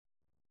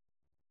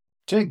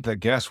Take the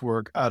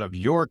guesswork out of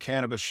your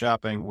cannabis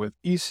shopping with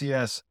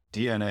ECS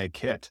DNA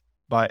Kit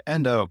by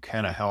Endo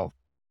Canna Health.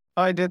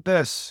 I did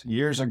this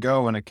years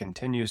ago, and it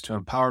continues to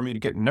empower me to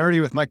get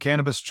nerdy with my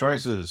cannabis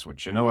choices,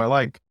 which you know I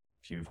like.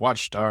 If you've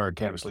watched our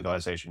Cannabis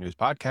Legalization News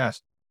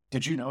podcast,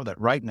 did you know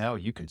that right now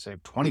you can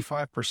save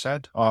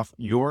 25% off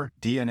your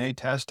DNA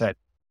test at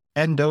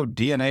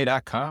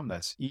endodna.com?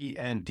 That's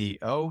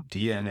ENDODNA.com,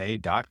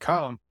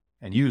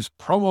 and use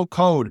promo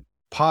code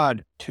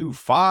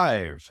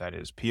POD25. That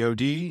is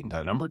POD,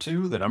 the number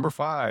 2, the number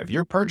 5.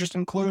 Your purchase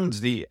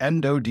includes the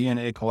Endo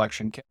DNA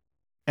Collection Kit,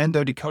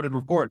 Endo Decoded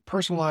Report,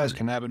 personalized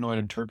cannabinoid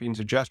and terpene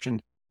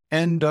suggestion,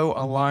 Endo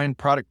Aligned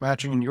product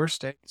matching in your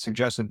state,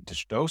 suggested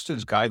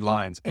dosage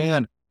guidelines,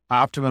 and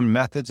optimum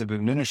methods of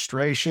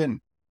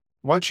administration.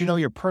 Once you know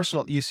your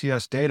personal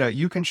ECS data,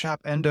 you can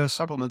shop Endo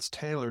supplements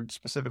tailored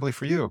specifically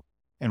for you.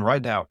 And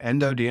right now,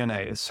 Endo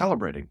DNA is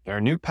celebrating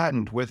their new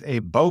patent with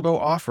a BOGO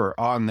offer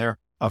on their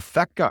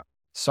Affeca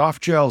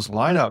soft gels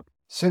lineup.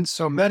 Since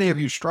so many of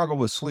you struggle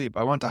with sleep,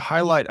 I want to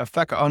highlight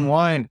Affeca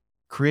Unwind,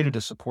 created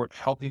to support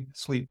healthy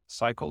sleep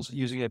cycles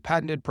using a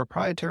patented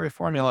proprietary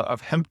formula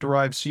of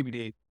hemp-derived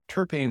CBD,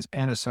 terpenes,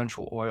 and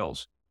essential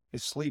oils.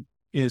 If sleep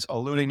is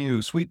eluding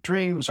you, sweet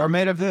dreams are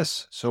made of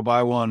this. So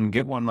buy one,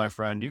 get one, my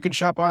friend. You can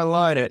shop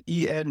online at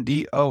endodna.com.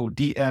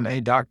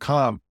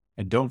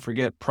 And don't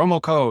forget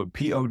promo code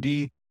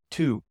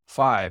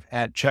POD25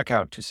 at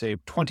checkout to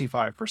save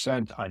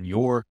 25% on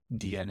your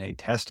DNA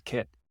test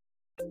kit.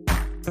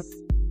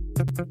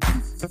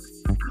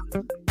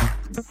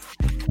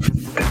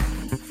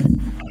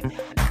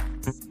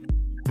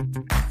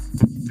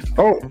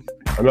 Oh,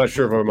 I'm not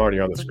sure if I'm already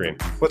on the screen.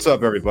 What's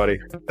up, everybody?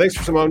 Thanks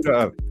for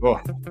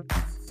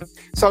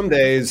some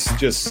days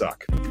just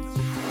suck.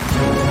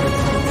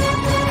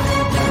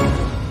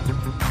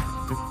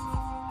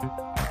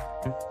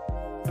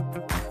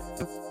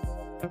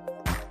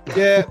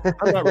 Yeah,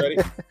 I'm not ready.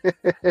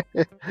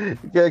 You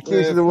got a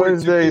case of the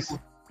Wednesdays.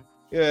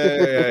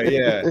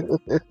 Yeah.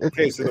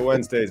 Case of the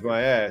Wednesdays,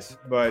 my ass.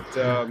 But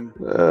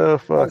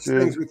fuck,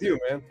 dude. Things with you,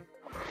 man.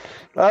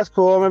 That's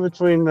cool. I'm in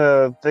between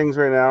things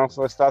right now,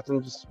 so I stopped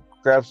and just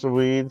grabbed some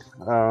weed.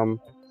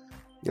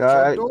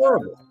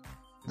 Adorable.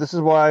 This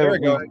is why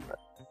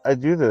I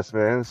do this,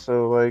 man.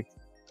 So like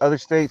other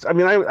states, I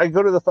mean, I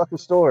go to the fucking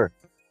store.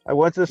 I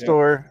went to the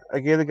store. I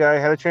gave the guy,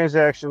 had a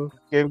transaction,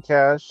 gave him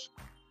cash,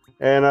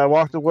 and I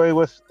walked away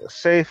with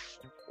safe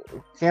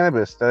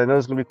cannabis that I know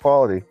is going to be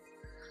quality.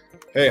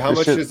 Hey, how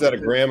much is that a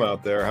gram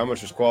out there? How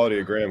much does quality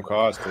a gram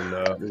cost in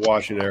the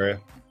Washington area?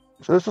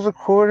 So this was a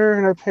quarter,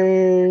 and I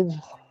paid.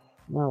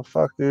 Oh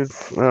fuck, dude.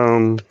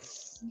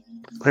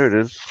 Here it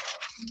is.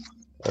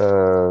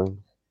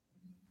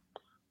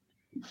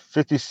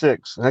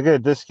 56. I got a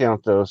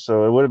discount though,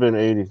 so it would have been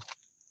 80.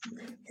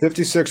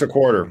 56 a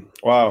quarter.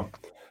 Wow.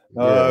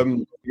 Yeah.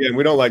 Again,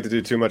 we don't like to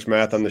do too much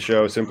math on the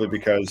show simply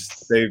because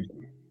they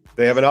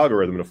have an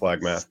algorithm to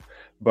flag math.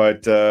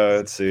 But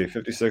let's see,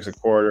 56 a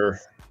quarter.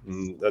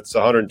 That's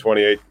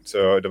 128.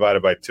 So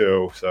divided by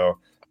 2. So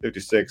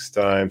 56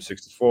 times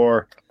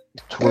 64.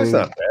 That's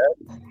not bad.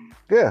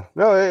 Yeah.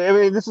 No, I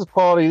mean, this is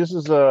quality. This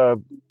is I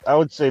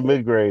would say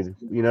mid-grade.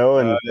 You know,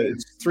 and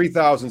it's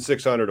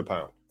 3,600 a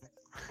pound.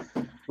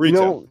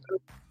 Retail. You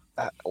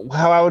know,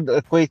 how I would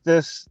equate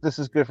this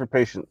is good for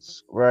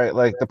patients, right?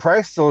 Like the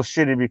price still is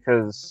shitty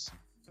because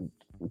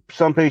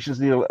some patients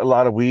need a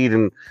lot of weed,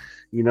 and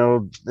you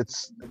know it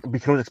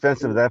becomes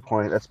expensive at that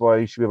point. That's why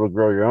you should be able to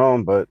grow your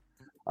own. But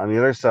on the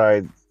other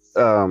side,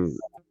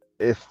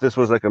 if this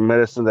was like a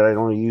medicine that I'd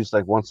only use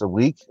like once a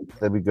week,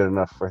 that'd be good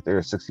enough right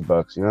there,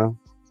 $60, you know?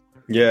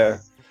 Yeah.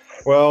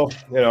 Well,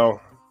 you know,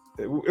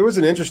 it was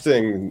an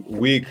interesting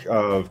week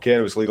of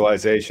cannabis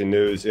legalization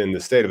news in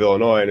the state of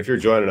Illinois. And if you're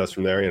joining us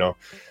from there, you know,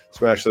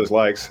 smash those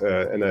likes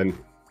and then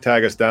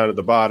tag us down at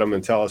the bottom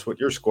and tell us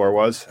what your score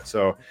was.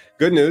 So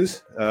good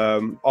news.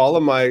 All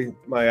of my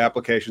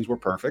applications were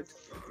perfect.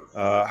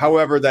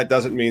 However, that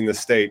doesn't mean the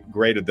state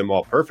graded them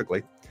all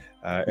perfectly.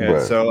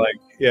 And so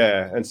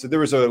there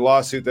was a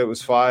lawsuit that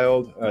was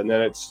filed, and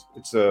then it's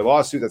a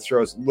lawsuit that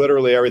throws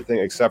literally everything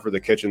except for the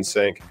kitchen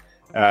sink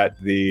at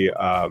the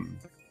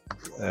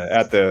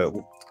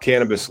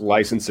cannabis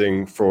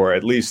licensing for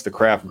at least the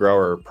craft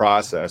grower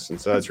process. And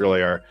so that's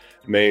really our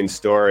main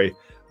story.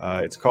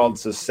 It's called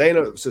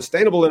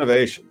Sustainable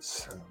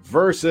Innovations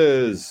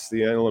versus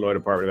the Illinois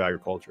Department of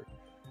Agriculture.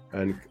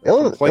 And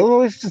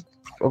Illinois is just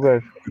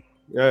okay.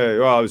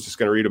 Well, I was just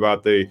going to read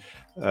about the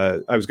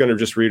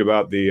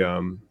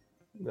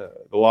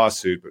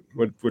lawsuit.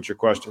 But what's your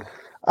question?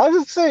 I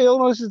was just saying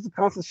Illinois is a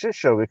constant shit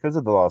show because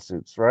of the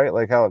lawsuits, right?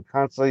 Like how it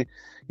constantly,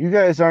 you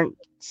guys aren't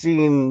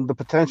seeing the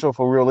potential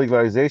for real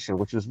legalization,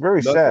 which is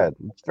very sad.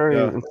 It's very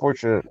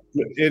unfortunate.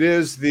 It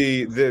is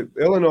the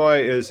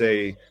Illinois is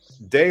a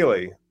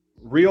daily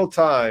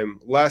real-time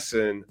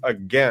lesson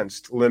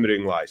against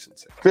limiting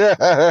licensing.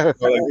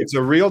 It's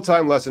a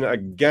real-time lesson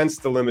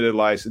against the limited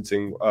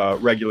licensing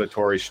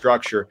regulatory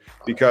structure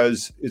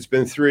because it's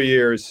been 3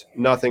 years,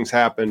 nothing's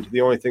happened. The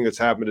only thing that's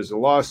happened is a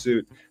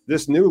lawsuit.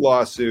 This new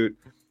lawsuit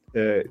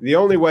The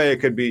only way it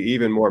could be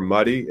even more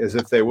muddy is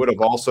if they would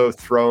have also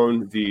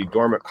thrown the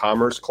dormant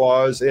commerce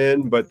clause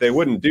in, but they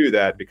wouldn't do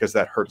that because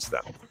that hurts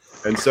them.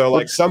 And so,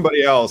 like,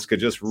 somebody else could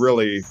just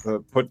really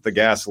put the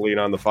gasoline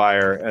on the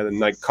fire and then,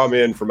 like, come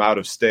in from out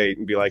of state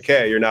and be like,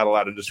 hey, you're not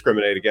allowed to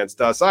discriminate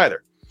against us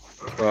either.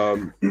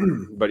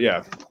 But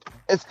yeah.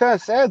 It's kind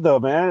of sad, though,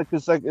 man,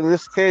 because, like, in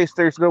this case,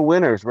 there's no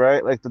winners,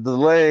 right? Like, the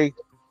delay.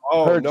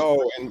 Oh,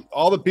 no. And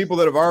all the people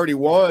that have already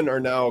won are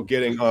now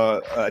getting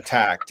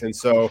attacked. And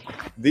so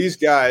these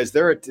guys,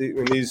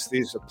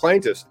 these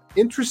plaintiffs,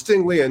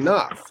 interestingly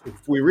enough,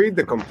 if we read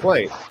the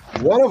complaint,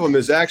 one of them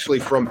is actually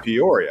from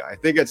Peoria. I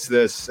think it's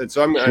this. And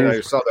so I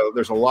saw that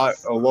there's a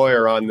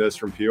lawyer on this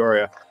from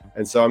Peoria.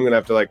 And so I'm going to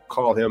have to, like,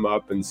 call him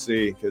up and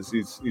see, because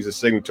he's a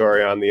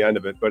signatory on the end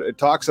of it. But it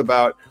talks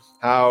about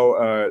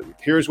how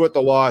here's what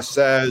the law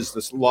says.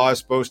 This law is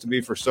supposed to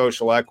be for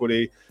social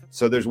equity.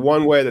 So there's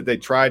one way that they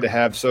tried to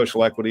have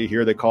social equity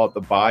here. They call it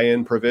the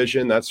buy-in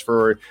provision. That's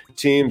for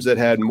teams that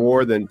had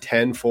more than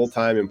 10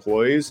 full-time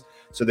employees.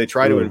 So they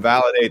try to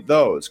invalidate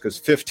those because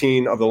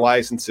 15 of the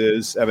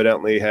licenses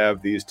evidently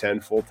have these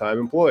 10 full-time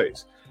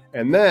employees.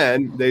 And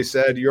then they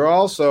said, you're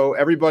also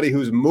everybody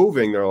who's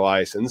moving their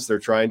license, they're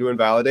trying to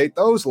invalidate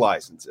those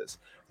licenses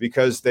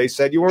because they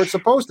said you weren't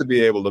supposed to be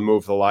able to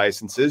move the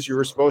licenses. You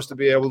were supposed to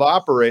be able to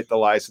operate the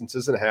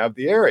licenses and have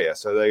the area.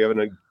 So they have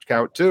an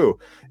count 2,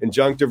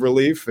 injunctive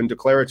relief and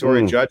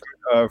declaratory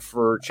judgment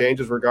for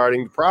changes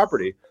regarding the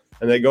property.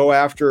 And they go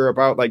after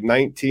about like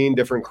 19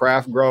 different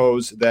craft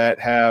grows that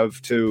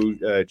have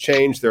to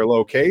change their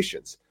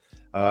locations.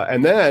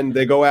 And then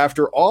they go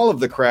after all of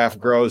the craft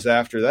grows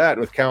after that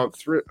with count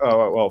 3.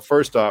 Well,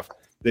 first off,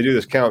 they do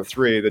this count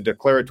 3, the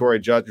declaratory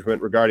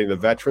judgment regarding the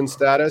veteran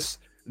status.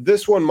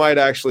 This one might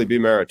actually be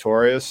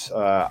meritorious.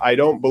 I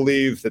don't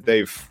believe that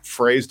they've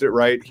phrased it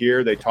right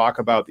here. They talk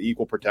about the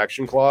equal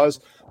protection clause.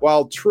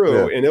 While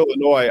true, in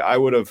Illinois, I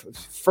would have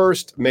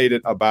first made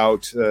it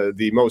about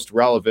the most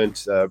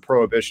relevant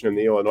prohibition in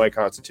the Illinois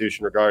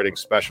Constitution regarding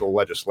special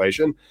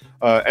legislation.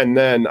 And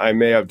then I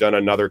may have done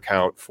another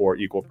count for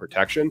equal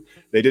protection.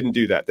 They didn't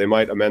do that. They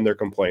might amend their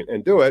complaint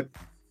and do it.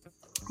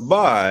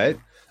 But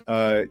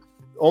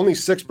only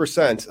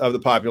 6% of the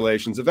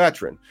population is a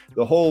veteran.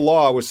 The whole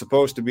law was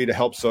supposed to be to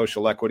help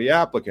social equity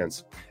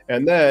applicants.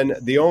 And then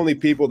the only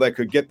people that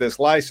could get this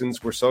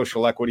license were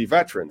social equity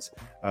veterans.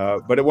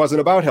 But it wasn't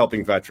about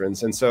helping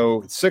veterans. And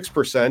so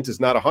 6% is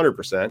not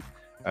 100%.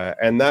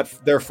 And that,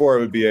 therefore, it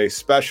would be a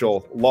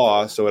special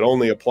law. So it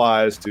only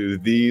applies to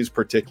these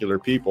particular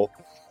people.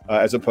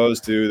 As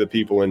opposed to the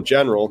people in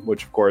general,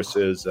 which of course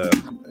is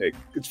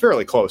it's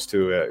fairly close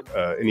to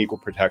an equal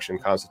protection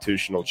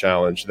constitutional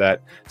challenge.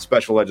 That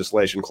special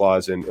legislation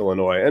clause in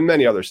Illinois and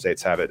many other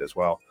states have it as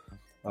well.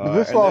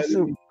 This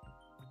lawsuit,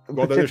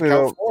 then there's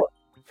count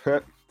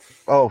 4.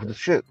 Oh,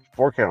 shit,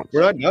 4 counts.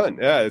 We're not done.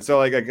 Yeah, so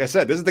like I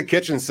said, this is the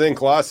kitchen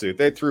sink lawsuit.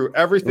 They threw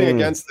everything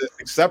against it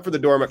except for the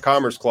dormant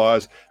commerce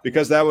clause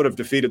because that would have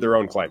defeated their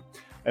own claim.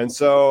 And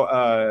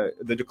so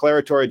the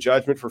declaratory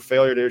judgment for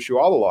failure to issue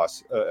all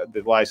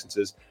the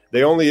licenses,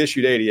 they only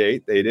issued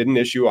 88. They didn't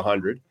issue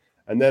 100.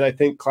 And then I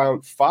think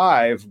count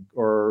 5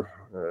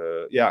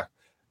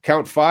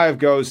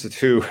 goes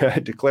to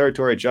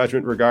declaratory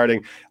judgment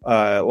regarding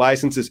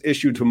licenses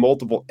issued to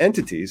multiple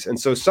entities. And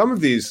so some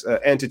of these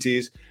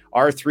entities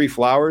are 3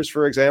 Flowers,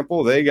 for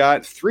example. They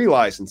got 3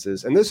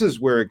 licenses. And this is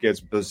where it gets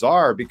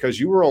bizarre because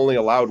you were only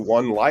allowed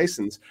 1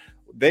 license.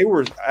 They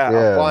were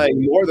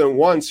applying more than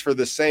once for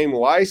the same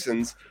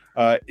license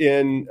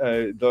in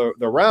the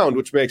round,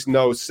 which makes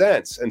no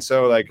sense. And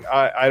so, like,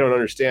 I don't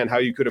understand how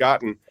you could have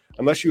gotten,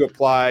 unless you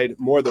applied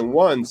more than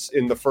once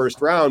in the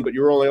first round, but you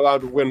were only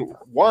allowed to win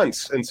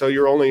once. And so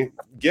you're only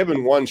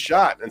given 1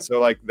 shot. And so,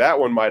 like, that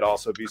one might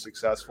also be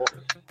successful.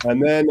 And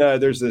then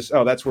there's this,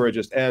 that's where it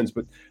just ends.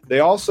 But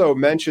they also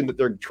mentioned that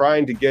they're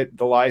trying to get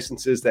the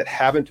licenses that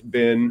haven't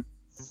been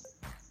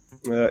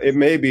it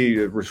may be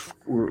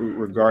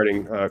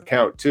regarding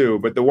count 2,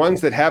 but the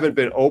ones that haven't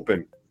been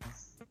open,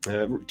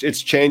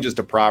 it's changes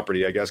to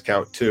property, I guess,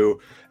 count 2.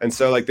 And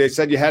so, like, they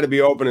said you had to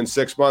be open in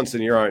 6 months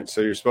and you aren't.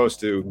 So you're supposed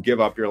to give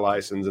up your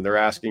license, and they're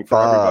asking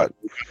for everybody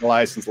who got a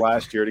license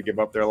last year to give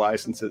up their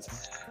licenses.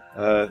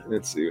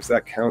 Let's see, was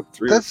that count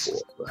 3 or 4?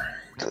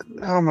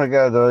 Oh my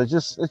God, though. It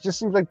just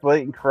seems like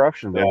blatant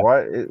corruption, though.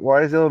 Yeah.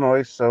 Why is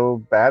Illinois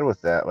so bad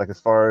with that? Like, as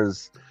far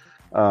as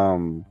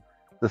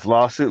this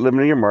lawsuit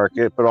limiting your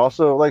market, but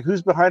also, like,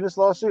 who's behind this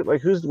lawsuit?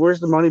 Like, where's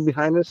the money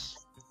behind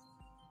this?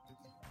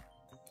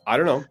 I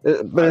don't know.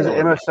 But is it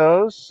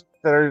MSOs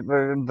that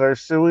are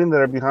suing,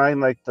 that are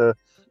behind, like, the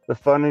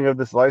funding of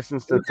this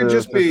license? It could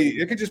just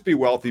be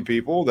wealthy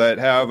people that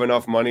have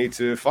enough money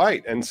to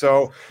fight. And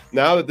so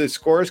now that the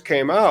scores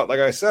came out, like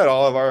I said,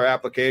 all of our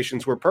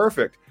applications were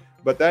perfect.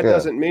 But that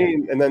doesn't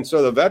mean, and then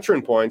so the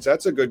veteran points,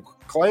 that's a good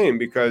claim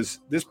because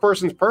this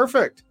person's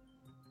perfect.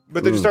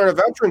 But they just aren't a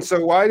veteran.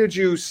 So why did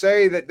you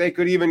say that they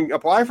could even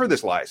apply for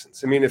this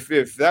license? I mean, if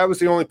that was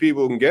the only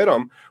people who can get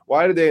them,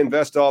 why did they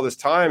invest all this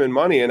time and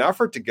money and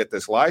effort to get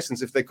this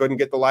license if they couldn't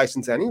get the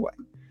license anyway?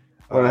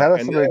 Well, how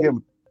does somebody get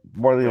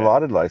more than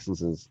allotted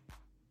licenses?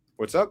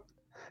 What's up?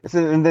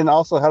 And then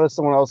also, how does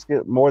someone else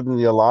get more than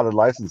the allotted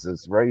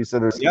licenses? Right? You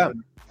said there's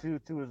two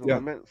is the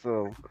limit.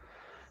 So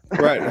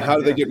right. And how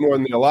do they get more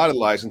than the allotted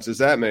licenses?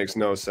 That makes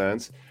no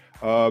sense.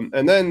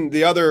 And then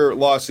the other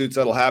lawsuits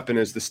that'll happen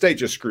is the state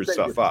just screws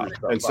stuff up.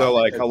 And so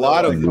like a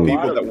lot of the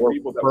people that work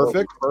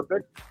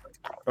perfect.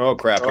 Oh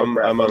crap! I'm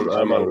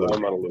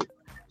on a loop.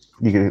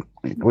 You can.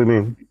 What do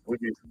you mean?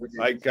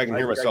 I can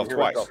hear myself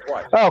twice.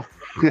 Oh,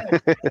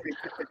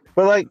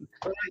 but like,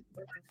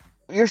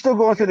 you're still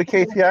going through the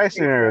KPI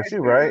scenario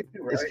too, right?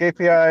 Is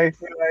KPI?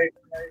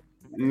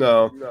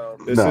 No,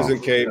 this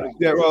isn't K.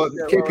 Yeah, well,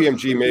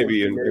 KPMG may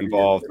be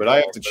involved, but I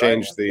have to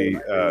change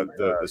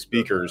the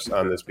speakers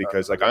on this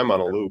because like I'm on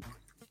a loop.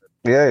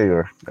 Yeah, you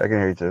are. I can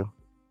hear you too.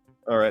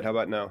 All right, how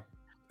about now?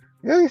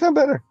 Yeah, you sound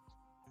better.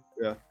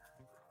 Yeah.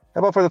 How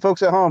about for the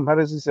folks at home? How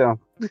does he sound?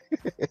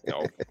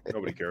 No,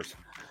 nobody cares.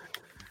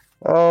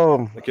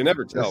 Oh, I can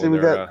never tell.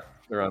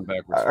 They're on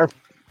backwards.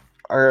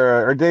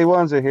 Our day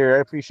ones are here. I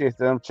appreciate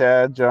them.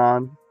 Chad,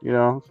 John,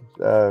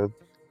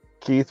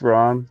 Keith,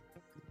 Ron.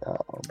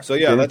 So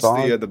yeah, that's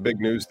the big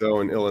news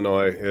though in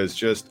Illinois is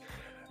just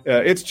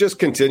it's just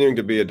continuing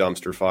to be a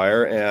dumpster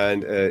fire,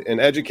 and an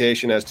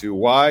education as to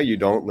why you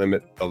don't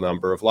limit the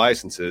number of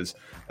licenses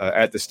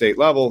at the state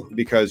level,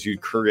 because you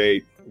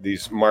create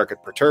these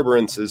market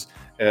perturbances,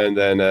 and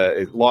then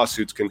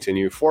lawsuits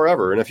continue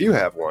forever. And if you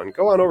have one,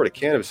 go on over to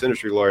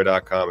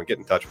cannabisindustrylawyer.com and get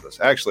in touch with us.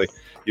 Actually,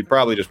 you'd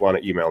probably just want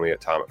to email me at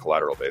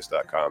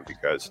tom@collateralbase.com,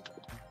 because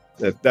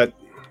that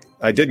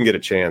I didn't get a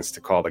chance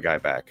to call the guy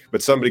back,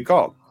 but somebody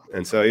called.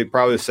 And so it's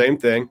probably the same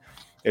thing.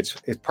 It's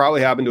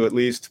probably happened to at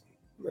least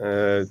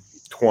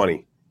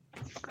 20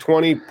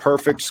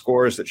 perfect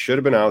scores that should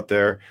have been out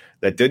there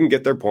that didn't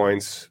get their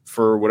points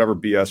for whatever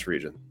BS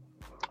reason.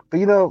 But,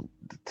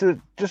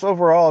 to just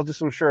overall, just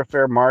to ensure a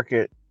fair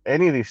market,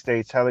 any of these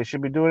states, how they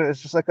should be doing it,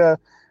 it's just like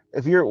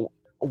if you're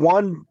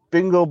one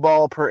bingo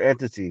ball per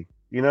entity,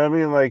 you know what I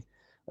mean? Like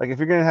if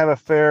you're going to have a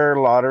fair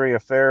lottery, a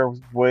fair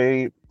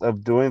way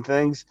of doing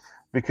things,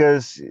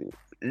 because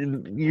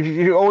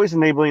you're always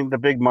enabling the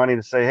big money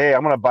to say, hey,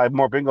 I'm going to buy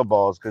more bingo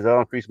balls because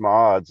that'll increase my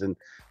odds. And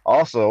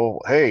also,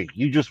 hey,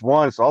 you just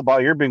won, so I'll buy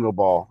your bingo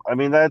ball. I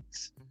mean,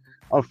 that's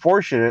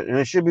unfortunate, and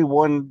it should be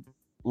one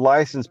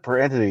license per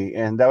entity,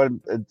 and that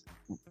would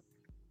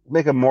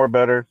make them more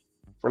better,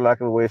 for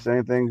lack of a way of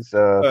saying things.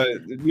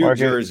 New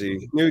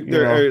Jersey, like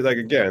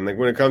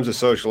when it comes to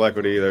social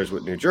equity, there's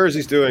what New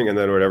Jersey's doing, and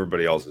then what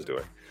everybody else is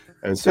doing.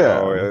 And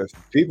so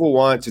if people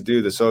want to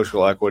do the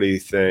social equity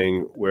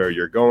thing where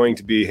you're going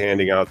to be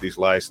handing out these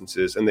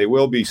licenses, and they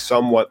will be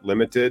somewhat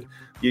limited,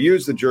 you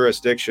use the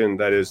jurisdiction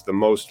that is the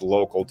most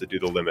local to do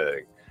the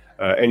limiting.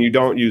 And you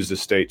don't use the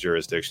state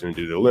jurisdiction to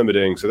do the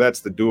limiting. So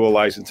that's the dual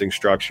licensing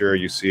structure.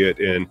 You see it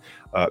in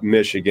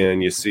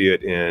Michigan. You see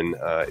it in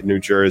New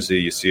Jersey.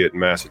 You see it in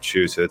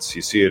Massachusetts.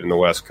 You see it in the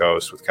West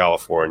Coast with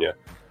California.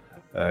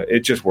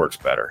 It just works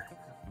better.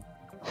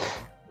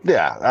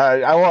 Yeah.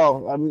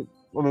 I mean,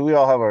 we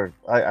all have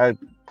I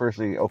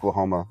personally,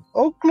 Oklahoma.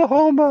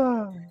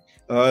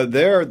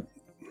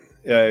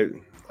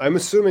 I'm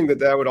assuming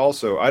that would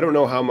also, I don't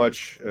know how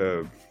much,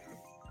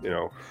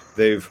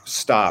 they've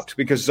stopped,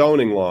 because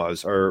zoning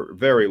laws are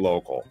very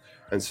local.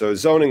 And so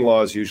zoning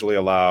laws usually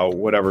allow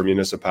whatever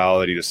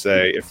municipality to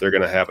say if they're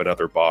going to have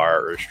another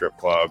bar or strip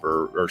club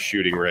or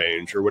shooting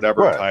range or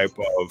whatever type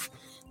of,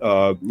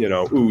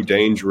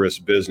 dangerous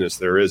business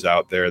there is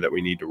out there that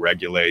we need to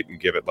regulate and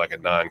give it like a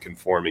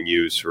non-conforming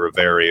use or a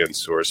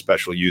variance or a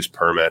special use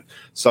permit,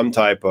 some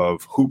type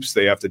of hoops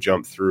they have to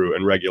jump through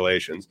and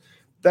regulations.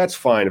 That's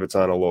fine if it's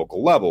on a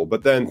local level.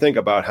 But then think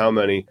about how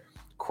many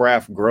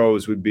craft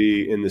grows would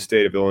be in the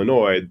state of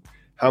Illinois.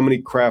 How many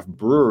craft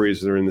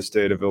breweries are in the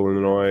state of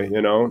Illinois?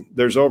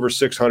 There's over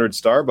 600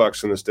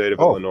 Starbucks in the state of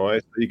Illinois.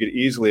 So you could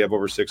easily have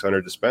over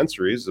 600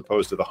 dispensaries as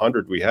opposed to the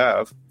 100 we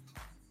have.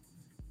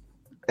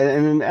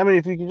 And I mean,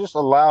 if you can just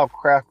allow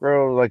craft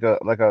grow like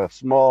a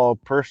small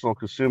personal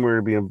consumer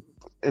to be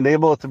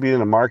enable it to be in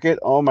the market,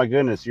 oh my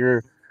goodness,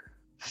 your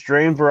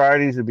strain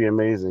varieties would be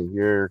amazing.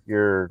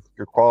 Your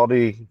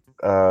quality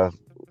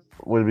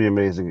would be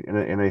amazing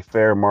in a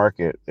fair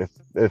market.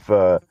 If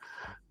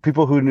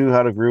people who knew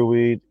how to grow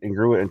weed and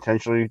grew it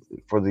intentionally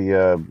for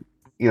the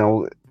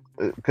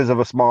because of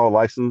a small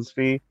license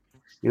fee,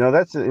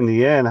 that's in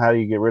the end how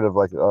you get rid of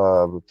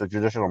the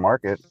traditional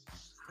market.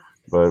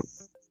 But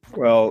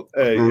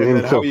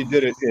and how you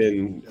did it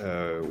in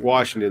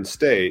Washington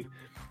State,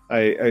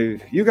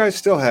 you guys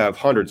still have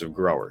hundreds of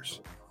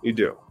growers. You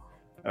do.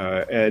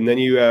 And then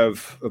you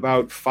have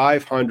about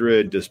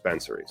 500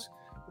 dispensaries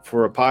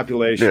for a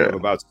population of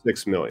about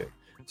 6 million.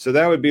 So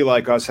that would be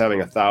like us having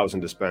 1,000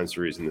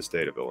 dispensaries in the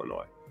state of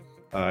Illinois.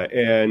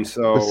 And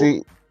so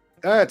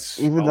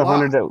that's even the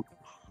 100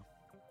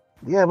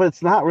 but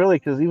it's not really,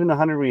 because even the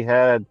 100 we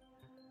have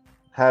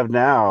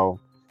now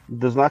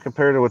does not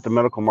compare to what the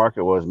medical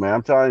market was, man.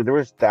 I'm telling you, there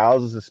was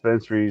thousands of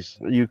dispensaries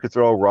you could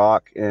throw a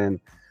rock. And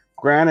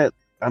granted,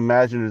 I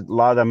imagine a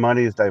lot of that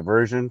money is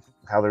diversion,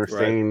 how they're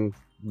saying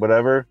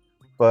whatever.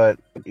 But,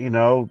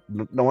 no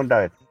one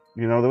died.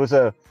 There was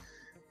it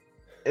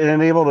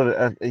enabled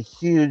a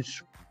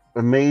huge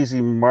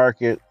amazing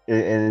market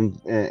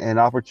and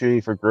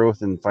opportunity for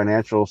growth and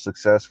financial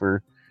success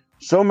for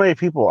so many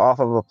people off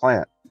of a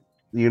plant,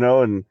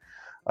 and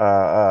uh,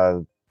 uh,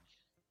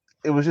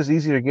 it was just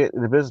easier to get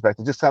in the business back.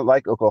 They just kind of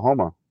like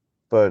Oklahoma,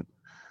 but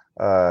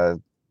uh,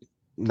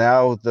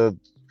 now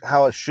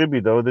how it should be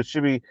though. There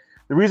should be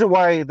the reason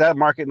why that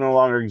market no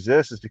longer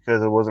exists is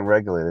because it wasn't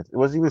regulated. It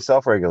wasn't even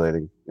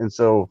self-regulating, and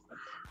so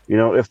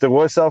if there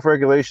was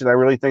self-regulation, I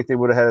really think they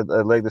would have had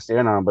a leg to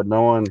stand on. But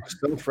no one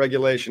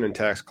self-regulation and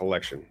tax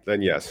collection,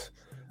 then yes.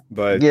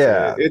 But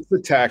yeah, it's a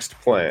taxed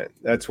plant.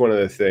 That's one of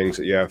the things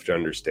that you have to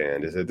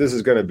understand is that this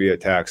is going to be a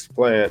taxed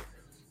plant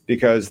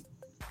because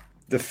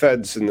the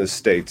feds and the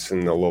states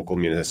and the local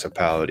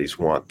municipalities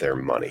want their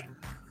money.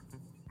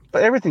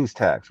 But everything's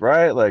taxed,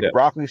 right? Like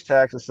broccoli's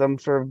taxed as some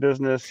sort of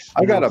business.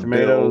 I got a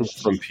tomatoes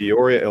bill from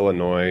Peoria,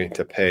 Illinois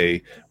to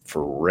pay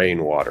for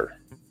rainwater.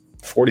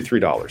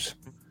 $43.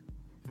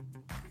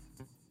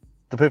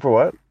 To pay for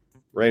what?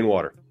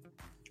 Rainwater.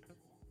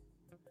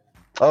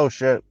 Oh,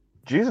 shit.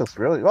 Jesus,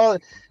 really? Well,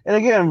 and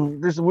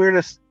again, there's the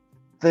weirdest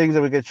things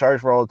that we get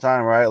charged for all the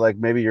time, right? Like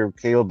maybe your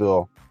cable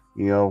bill,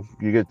 you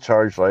get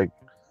charged like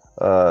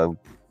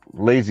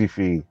lazy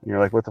fee. You're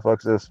like, what the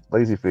fuck's this?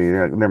 Lazy fee.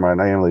 You're like, never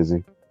mind, I am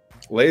lazy.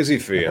 Lazy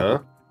fee, huh?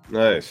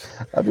 Nice.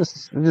 I'm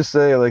just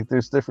saying, like,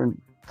 there's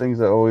different things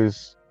that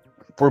always,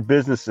 for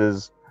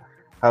businesses,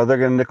 how they're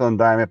going to nickel and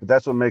dime it, but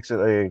that's what makes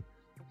it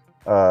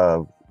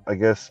I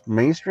guess,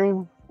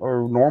 mainstream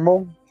or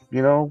normal,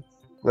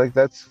 like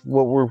that's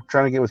what we're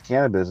trying to get with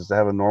cannabis is to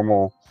have a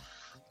normal,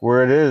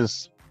 where it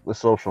is a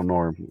social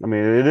norm. I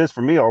mean, it is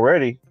for me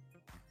already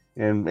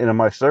in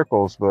my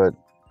circles, but,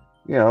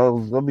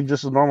 it'll be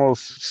just as normal as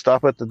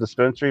stop at the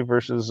dispensary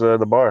versus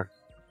the bar.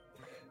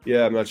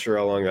 Yeah, I'm not sure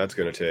how long that's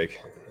going to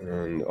take.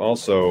 And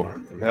also,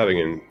 I'm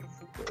having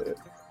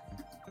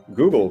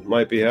Google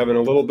might be having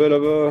a little bit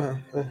of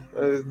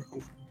an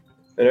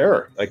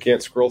error. I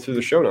can't scroll through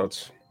the show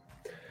notes.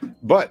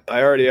 But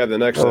I already have the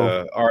next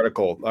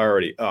article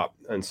already up.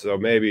 And so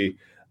maybe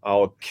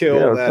I'll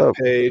kill that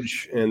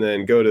page and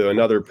then go to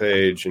another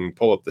page and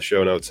pull up the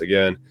show notes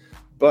again.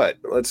 But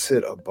let's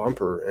hit a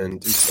bumper and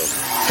do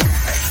something.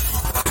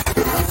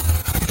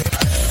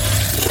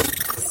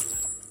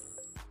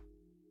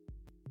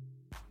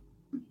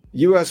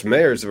 U.S.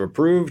 mayors have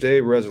approved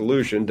a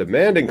resolution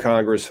demanding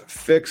Congress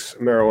fix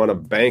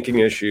marijuana banking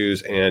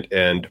issues and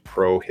end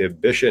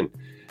prohibition.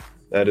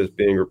 That is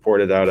being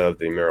reported out of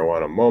the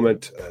Marijuana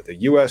Moment. The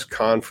U.S.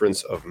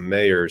 Conference of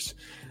Mayors,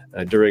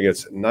 during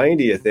its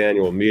 90th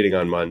annual meeting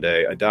on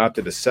Monday,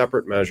 adopted a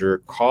separate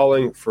measure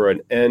calling for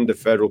an end to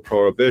federal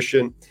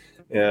prohibition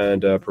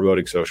and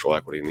promoting social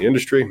equity in the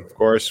industry, of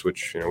course,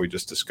 which we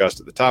just discussed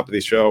at the top of the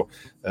show.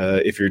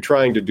 If you're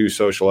trying to do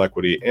social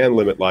equity and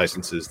limit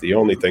licenses, the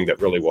only thing that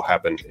really will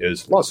happen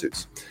is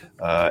lawsuits,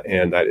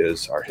 and that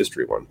is our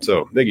history one.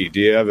 So, Miggy,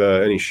 do you have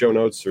any show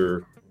notes,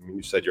 or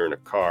you said you're in a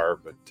car,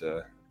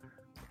 but...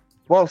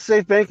 Well,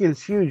 safe banking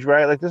is huge,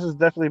 right? Like this has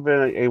definitely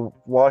been a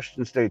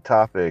Washington State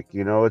topic.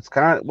 It's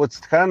what's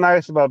kind of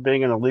nice about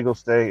being in a legal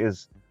state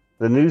is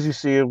the news you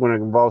see when it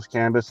involves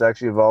cannabis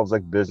actually involves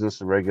like business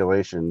and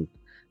regulation.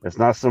 It's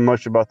not so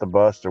much about the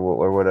bust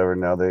or whatever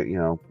now they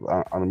on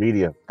the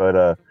media,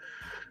 but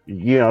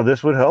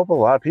this would help a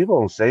lot of people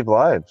and save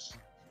lives.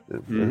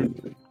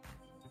 Mm-hmm.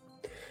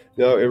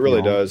 No, it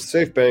really does.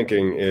 Safe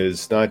banking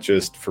is not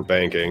just for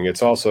banking.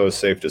 It's also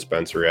safe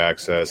dispensary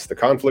access. The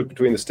conflict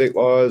between the state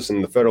laws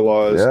and the federal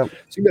laws,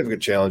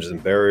 significant challenges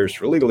and barriers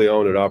for legally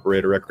owned and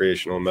operated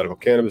recreational and medical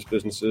cannabis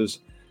businesses.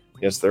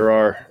 Yes, there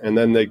are. And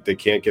then they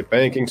can't get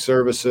banking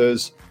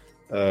services.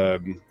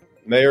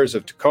 Mayors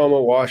of Tacoma,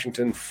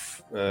 Washington,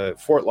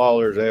 Fort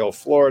Lauderdale,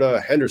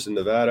 Florida, Henderson,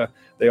 Nevada,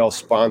 they all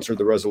sponsored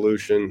the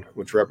resolution,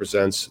 which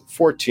represents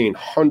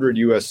 1,400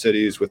 U.S.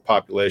 cities with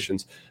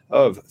populations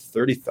of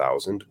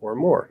 30,000 or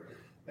more.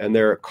 And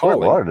they're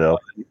calling... Fort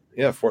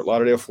Lauderdale. Fort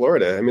Lauderdale,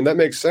 Florida. I mean, that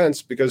makes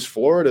sense because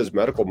Florida's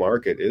medical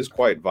market is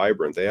quite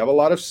vibrant. They have a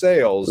lot of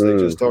sales. They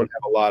just don't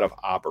have a lot of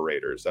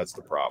operators. That's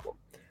the problem.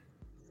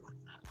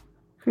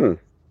 I didn't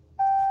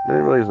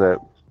realize that.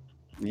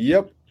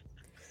 Yep.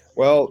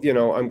 Well,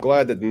 I'm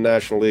glad that the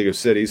National League of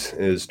Cities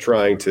is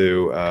trying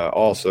to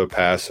also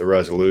pass a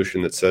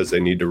resolution that says they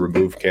need to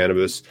remove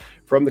cannabis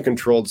from the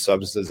Controlled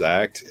Substances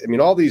Act. I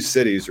mean, all these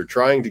cities are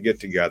trying to get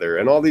together,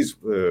 and all these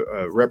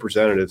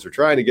representatives are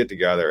trying to get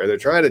together, and they're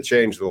trying to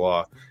change the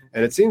law.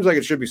 And it seems like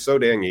it should be so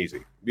dang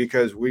easy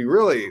because we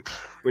really,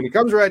 when it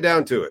comes right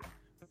down to it,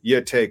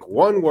 you take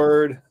one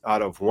word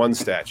out of one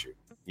statute.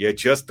 You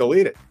just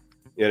delete it.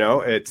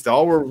 It's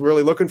all we're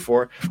really looking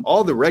for.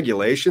 All the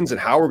regulations and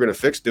how we're going to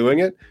fix doing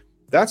it,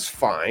 that's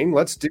fine.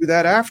 Let's do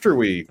that after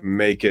we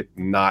make it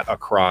not a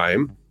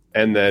crime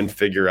and then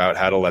figure out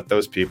how to let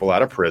those people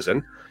out of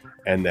prison.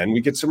 And then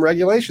we get some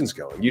regulations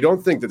going. You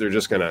don't think that they're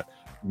just going to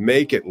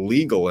make it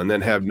legal and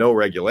then have no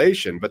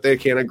regulation, but they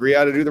can't agree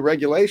how to do the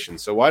regulation.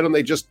 So why don't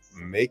they just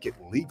make it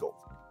legal?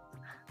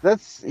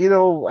 That's,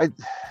 I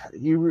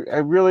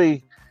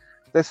really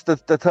that's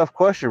the tough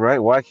question, right?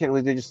 Why can't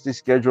we just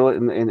deschedule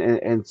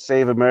it and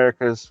save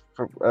America's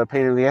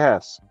pain in the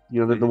ass?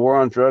 You know, the war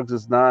on drugs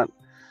is not,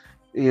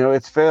 you know,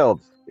 it's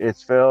failed.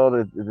 It's failed.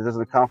 It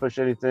doesn't accomplish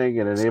anything.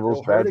 It enables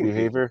Still bad hurting people.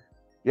 behavior.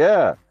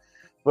 Yeah,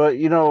 but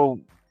you know,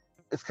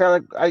 it's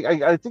kind of like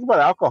I think about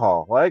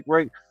alcohol, like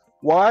right.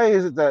 Why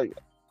is it that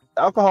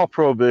alcohol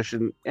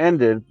prohibition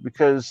ended?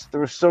 Because there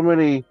were so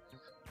many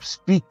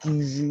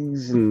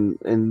speakeasies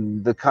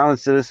and the common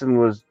citizen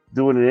was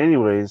doing it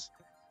anyways.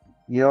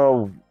 You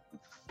know,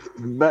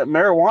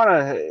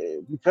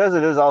 marijuana, because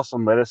it is also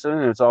medicine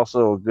and it's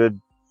also a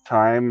good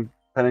time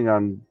depending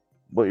on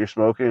what you're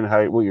smoking and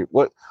how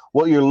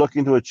what you're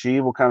looking to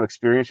achieve, what kind of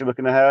experience you're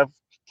looking to have,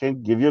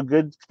 can give you a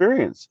good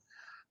experience.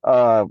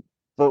 But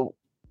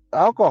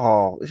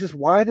alcohol, it's just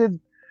why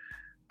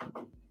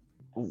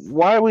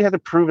we have to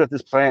prove that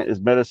this plant is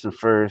medicine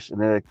first,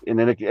 and then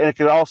it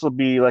could also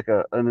be like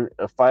a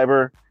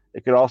fiber.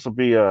 It could also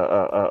be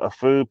a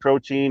food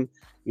protein,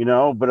 you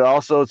know. But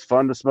also it's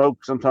fun to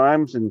smoke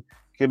sometimes, and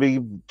can be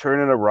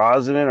turned into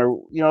rosin, or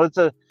you know, it's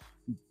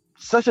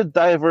such a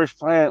diverse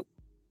plant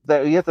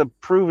that you have to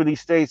prove in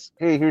these states.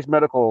 Hey, here's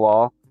medical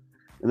law,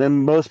 and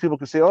then most people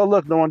can say, "Oh,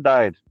 look, no one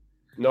died."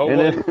 No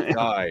one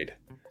died.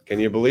 Can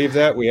you believe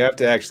that? We have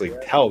to actually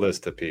tell this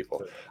to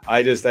people.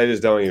 I just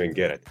don't even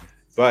get it.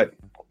 But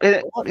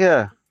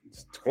yeah,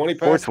 it's 20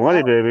 past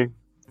 420, baby.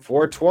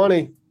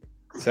 420.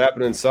 It's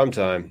happening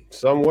sometime,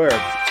 somewhere.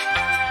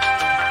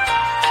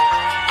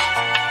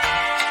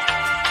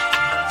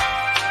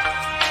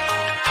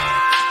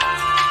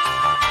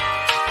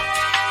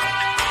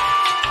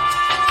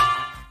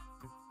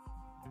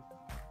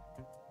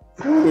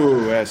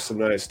 Ooh, that's some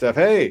nice stuff.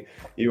 Hey,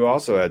 you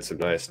also had some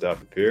nice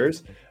stuff,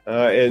 appears.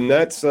 And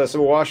that's some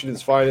of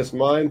Washington's finest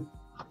mine.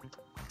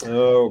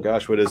 Oh,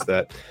 gosh, what is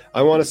that?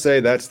 I want to say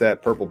that's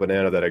that purple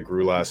banana that I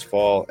grew last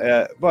fall.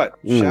 But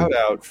shout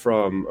out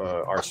from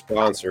our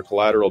sponsor,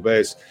 Collateral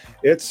Base.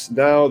 It's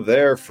now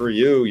there for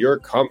you. Your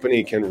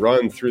company can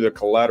run through the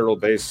Collateral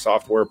Base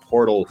software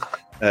portal.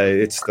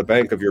 It's the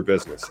bank of your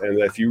business. And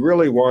if you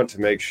really want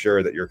to make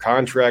sure that your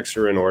contracts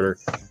are in order,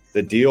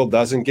 the deal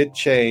doesn't get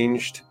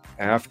changed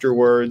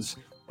afterwards,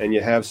 and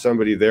you have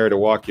somebody there to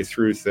walk you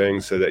through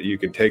things so that you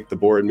can take the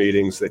board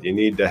meetings that you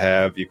need to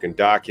have. You can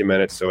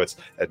document it so it's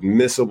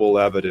admissible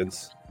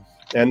evidence.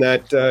 And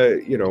that,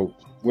 you know,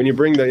 when you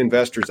bring the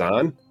investors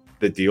on,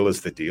 the deal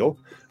is the deal.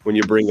 When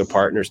you bring the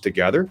partners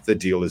together, the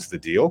deal is the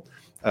deal.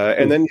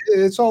 And then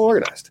it's all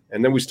organized.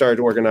 And then we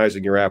started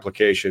organizing your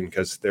application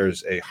because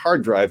there's a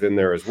hard drive in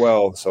there as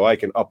well, so I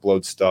can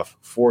upload stuff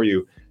for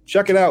you.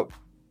 Check it out.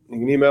 You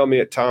can email me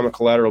at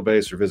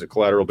tom@collateralbase or visit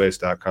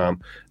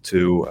collateralbase.com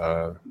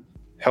to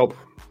help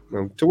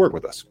to work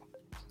with us.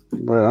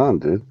 Right on,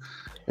 dude.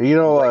 You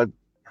know,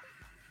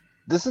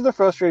 this is the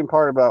frustrating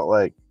part about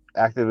like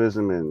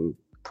activism and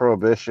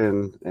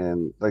prohibition,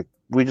 and like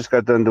we just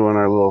got done doing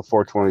our little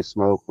 420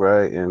 smoke,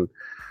 right? And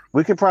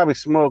we could probably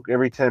smoke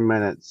every 10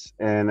 minutes,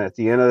 and at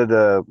the end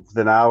of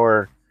an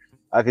hour,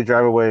 I could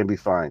drive away and be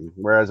fine.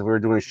 Whereas if we were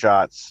doing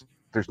shots,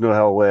 there's no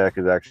hell way I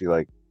could actually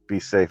like be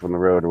safe on the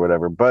road or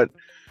whatever. But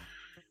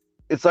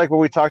it's like what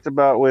we talked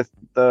about with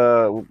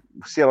the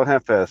Seattle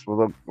Hemp Fest, with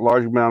a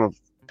large amount of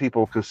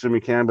people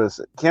consuming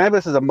cannabis.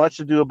 Cannabis is a much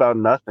ado about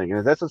nothing,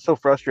 and that's what's so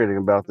frustrating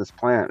about this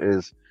plant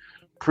is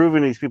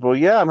proving these people,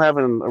 yeah, I'm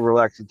having a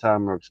relaxing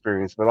time or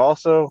experience, but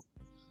also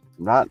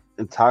not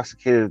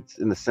intoxicated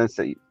in the sense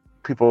that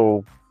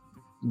people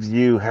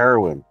view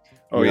heroin.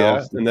 Oh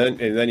yeah, and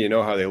then you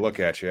know how they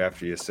look at you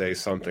after you say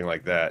something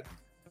like that.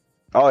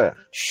 Oh yeah,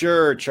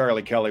 sure,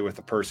 Charlie Kelly with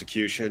the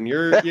persecution.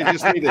 You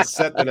just need to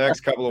set the next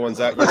couple of ones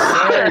out. You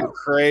sound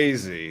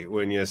crazy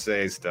when you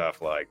say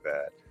stuff like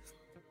that.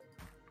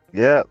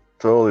 Yeah,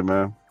 totally,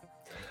 man.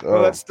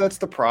 Well, that's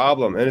the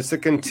problem, and it's the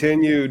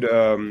continued.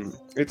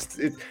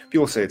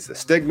 People say it's the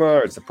stigma,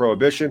 or it's the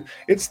prohibition.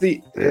 It's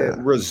the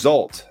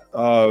result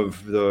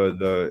of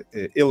the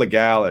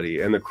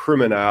illegality and the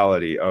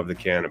criminality of the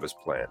cannabis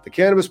plant. The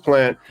cannabis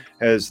plant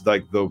has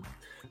like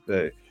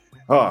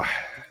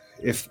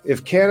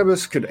If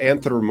cannabis could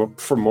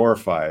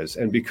anthropomorphize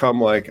and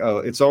become like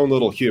its own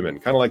little human,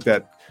 kind of like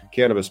that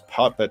cannabis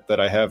puppet that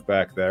I have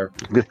back there,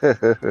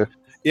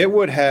 it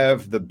would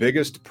have the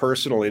biggest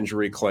personal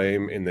injury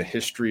claim in the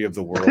history of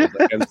the world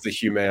against the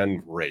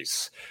human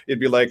race.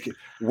 It'd be like,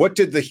 what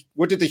did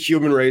the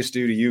human race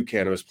do to you,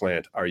 cannabis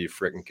plant? Are you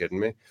freaking kidding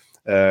me?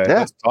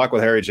 Let's talk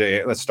with Harry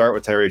J. Let's start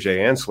with Harry J.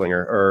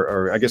 Anslinger,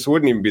 or I guess it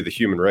wouldn't even be the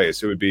human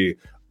race. It would be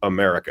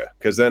America,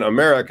 because then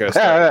America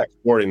started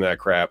exporting that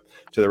crap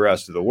to the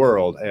rest of the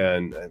world,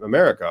 and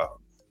America,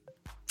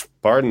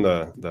 pardon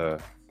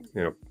the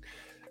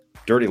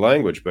dirty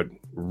language, but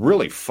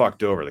really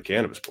fucked over the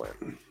cannabis plant.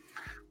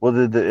 Well,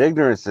 the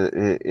ignorance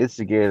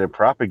instigated and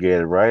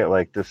propagated, right?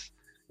 Like this,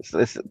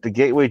 it's the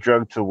gateway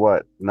drug to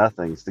what?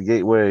 Nothing. It's the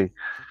gateway,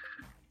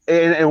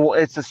 and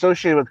it's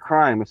associated with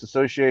crime. It's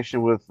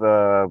association with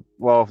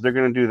well, if they're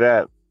going to do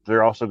that,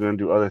 they're also going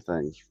to do other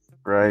things,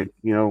 right?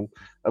 You know,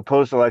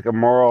 opposed to like a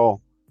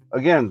moral,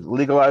 again,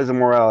 legalizing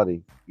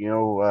morality. You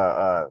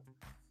know,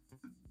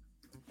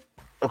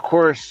 of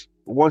course,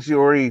 once you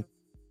already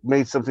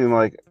made something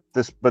like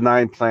this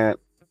benign plant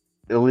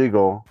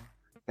illegal,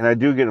 and I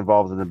do get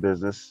involved in the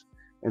business,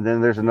 and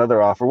then there's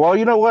another offer. Well,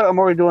 you know what? I'm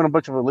already doing a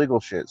bunch of illegal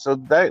shit, so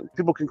that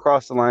people can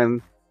cross the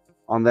line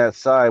on that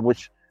side,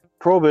 which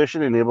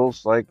prohibition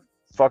enables like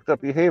fucked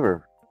up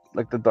behavior,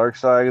 like the dark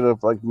side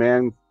of like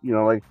man,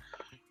 like,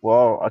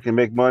 well, I can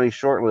make money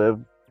short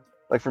lived.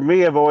 Like for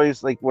me, I've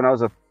always like when I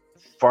was a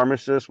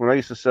pharmacist, when I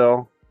used to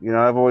sell,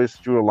 I've always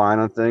drew a line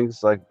on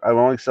things. Like I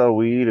only sell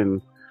weed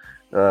and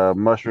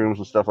mushrooms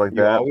and stuff like You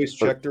that. always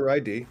check their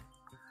ID.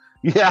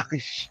 Yeah,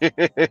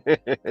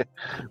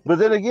 but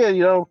then again,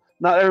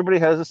 not everybody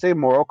has the same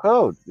moral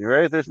code,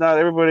 right? There's not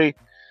everybody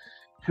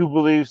who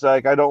believes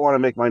like I don't want to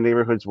make my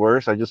neighborhoods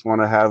worse. I just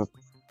want to have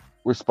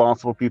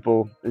responsible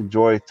people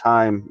enjoy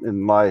time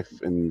in life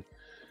and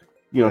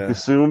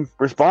consume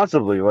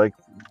responsibly. Like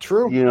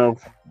true.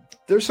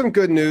 There's some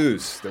good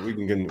news that we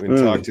can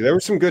talk to. There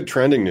was some good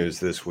trending news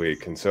this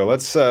week, and so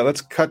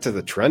let's cut to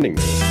the trending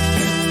news.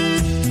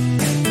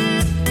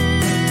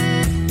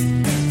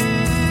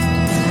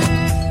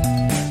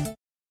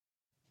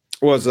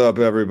 What's up,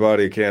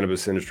 everybody?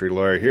 Cannabis industry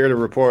lawyer here to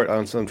report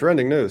on some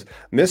trending news.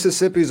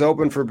 Mississippi's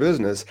open for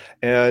business,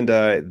 and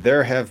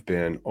there have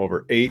been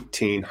over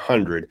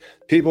 1,800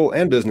 people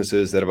and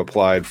businesses that have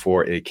applied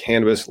for a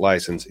cannabis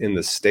license in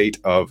the state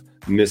of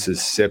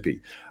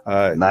Mississippi.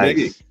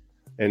 Nice.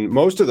 And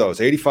most of those,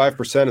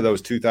 85% of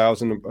those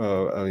 2,000,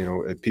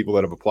 people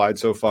that have applied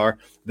so far,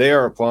 they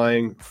are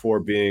applying for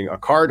being a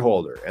card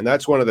holder, and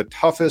that's one of the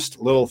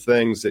toughest little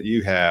things that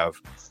you have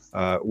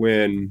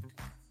when.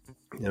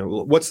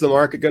 What's the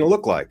market going to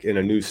look like in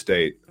a new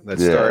state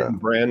that's starting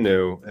brand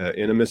new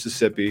in a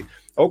Mississippi,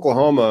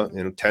 Oklahoma,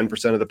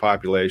 10% of the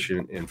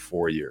population in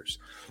 4 years.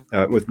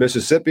 With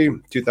Mississippi,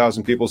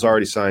 2,000 people's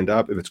already signed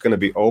up. If it's going to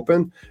be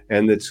open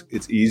and it's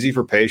easy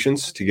for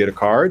patients to get a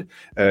card,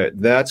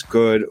 that's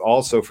good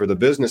also for the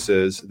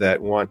businesses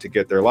that want to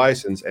get their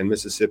license. And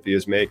Mississippi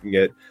is making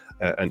it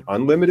an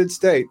unlimited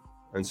state.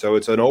 And so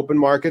it's an open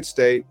market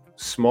state,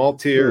 small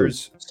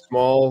tiers,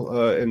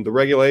 and the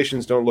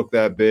regulations don't look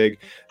that big.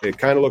 It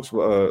kind of looks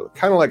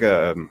kind of like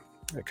a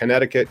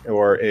Connecticut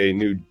or a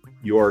New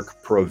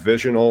York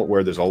provisional,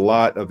 where there's a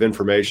lot of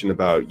information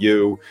about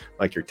you,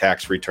 like your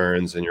tax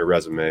returns and your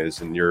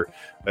resumes and your,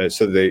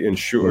 so they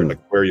ensure like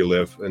where you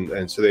live.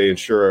 And so they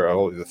ensure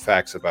all of the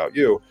facts about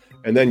you.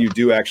 And then you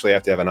do actually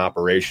have to have an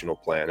operational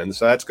plan. And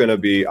so that's going to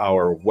be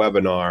our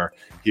webinar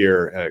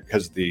here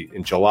because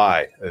in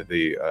July,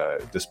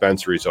 the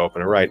dispensaries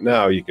open. And right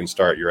now, you can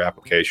start your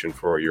application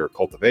for your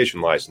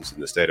cultivation license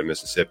in the state of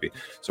Mississippi.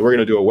 So we're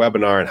going to do a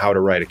webinar on how to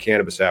write a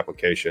cannabis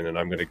application. And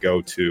I'm going to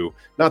go to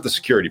not the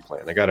security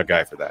plan. I got a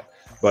guy for that,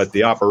 but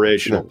the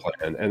operational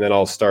plan. And then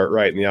I'll start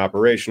writing the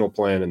operational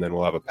plan. And then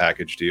we'll have a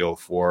package deal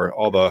for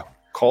all the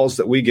calls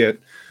that we get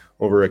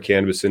over at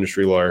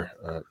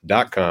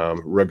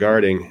cannabisindustrylawyer.com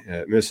regarding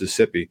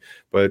Mississippi.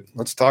 But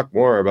let's talk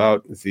more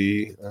about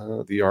the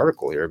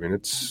article here. I mean,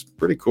 it's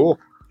pretty cool.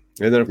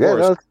 And then, of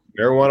course,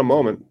 Marijuana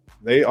Moment.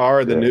 They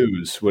are the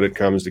news when it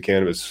comes to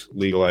cannabis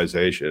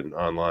legalization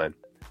online.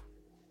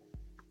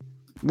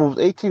 Well,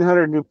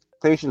 1,800 new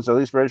patients at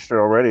least registered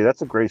already.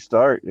 That's a great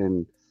start.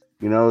 And,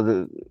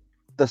 the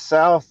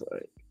South,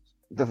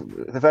 the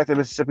fact that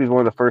Mississippi is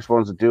one of the first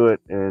ones to do it,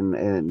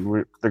 and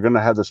they're going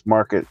to have this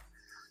market.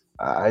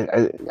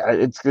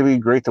 It's going to be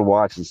great to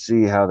watch and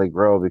see how they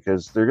grow,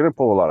 because they're going to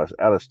pull a lot of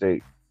out of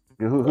state.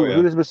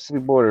 Who does Mississippi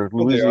border?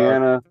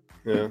 Louisiana.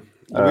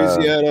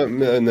 Louisiana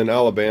and then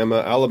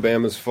Alabama.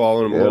 Alabama's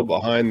fallen a little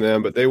behind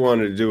them, but they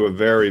wanted to do a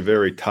very,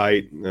 very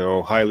tight,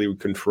 highly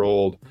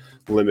controlled,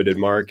 limited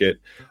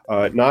market.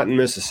 Not in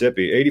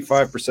Mississippi.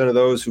 85% of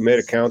those who made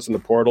accounts in the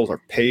portals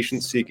are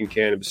patients seeking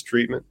cannabis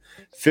treatment.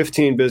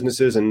 15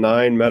 businesses and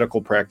 9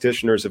 medical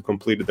practitioners have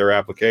completed their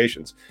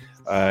applications.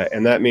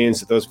 And that means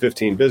that those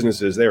 15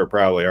 businesses, they were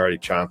probably already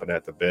chomping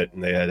at the bit,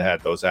 and they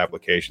had those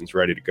applications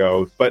ready to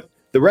go. But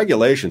the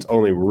regulations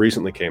only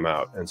recently came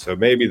out. And so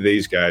maybe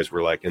these guys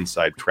were like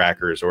inside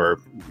trackers, or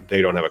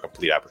they don't have a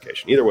complete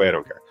application. Either way, I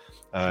don't care.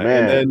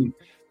 And then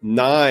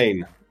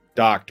 9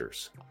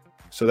 doctors.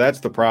 So that's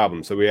the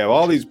problem. So we have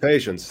all these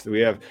patients.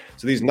 So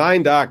these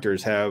 9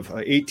 doctors have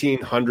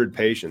 1,800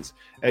 patients.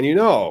 And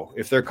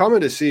if they're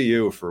coming to see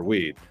you for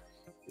weed,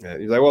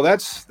 you're like, well,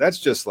 that's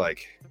just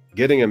like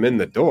getting them in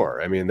the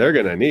door. I mean, they're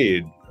going to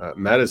need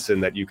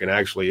medicine that you can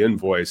actually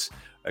invoice,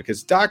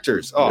 because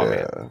doctors,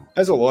 man,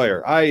 as a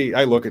lawyer,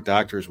 I look at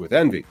doctors with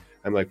envy.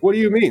 I'm like, what do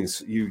you mean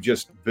you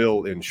just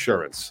bill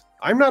insurance?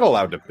 I'm not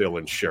allowed to bill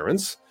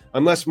insurance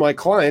unless my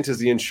client is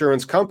the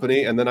insurance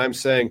company. And then I'm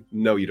saying,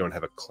 no, you don't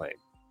have a claim.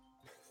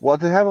 Well,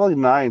 to have only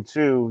 9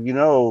 too,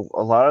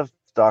 a lot of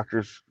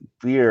doctors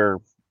fear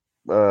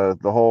the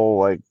whole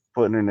like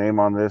putting their name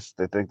on this.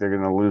 They think they're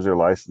going to lose their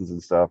license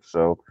and stuff.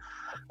 So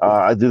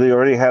do they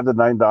already have the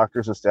 9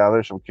 doctors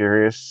established? I'm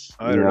curious.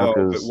 I don't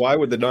know, but why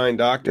would the 9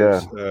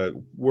 doctors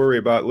worry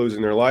about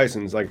losing their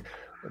license? Like,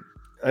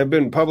 I've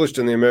been published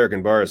in the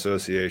American Bar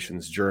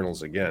Association's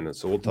journals again, and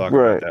so we'll talk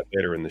about that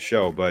later in the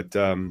show. But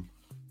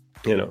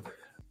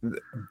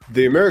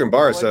The American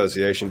Bar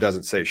Association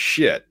doesn't say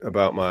shit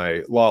about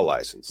my law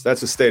license.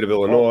 That's the state of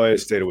Illinois,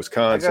 state of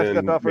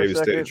Wisconsin, maybe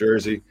the state of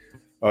Jersey.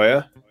 Oh,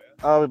 yeah?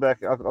 I'll be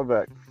back. I'll be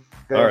back.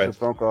 All right.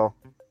 Phone call.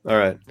 All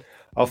right.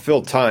 I'll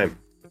fill time.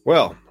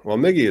 Well, while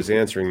Miggy is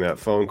answering that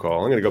phone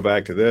call, I'm going to go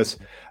back to this.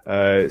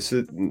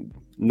 So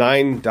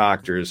 9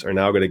 doctors are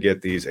now going to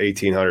get these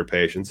 1,800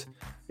 patients.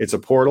 It's a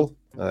portal.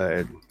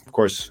 Of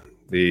course,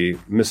 the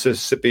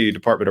Mississippi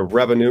Department of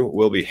Revenue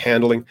will be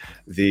handling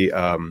the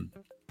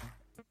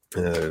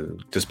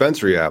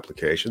dispensary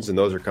applications, and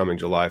those are coming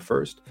July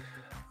 1st.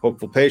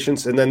 Hopeful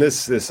patients. And then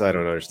this I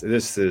don't understand.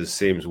 This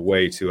seems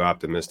way too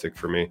optimistic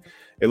for me.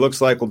 It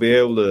looks like we'll be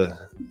able to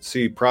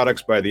see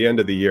products by the end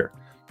of the year.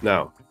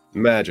 Now,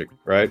 magic,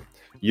 right?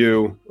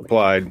 You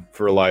applied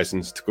for a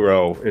license to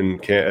grow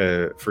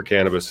for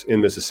cannabis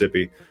in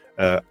Mississippi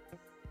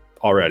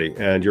already,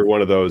 and you're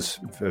one of those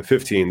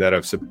 15 that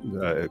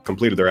have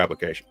completed their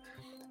application.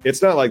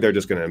 It's not like they're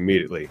just going to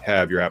immediately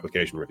have your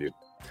application reviewed.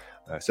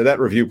 So that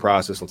review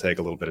process will take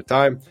a little bit of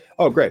time.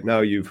 Oh, great. Now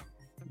you've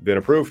been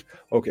approved.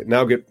 Okay,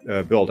 now get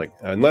building.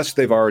 Unless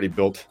they've already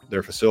built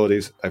their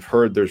facilities. I've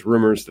heard there's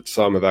rumors that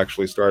some have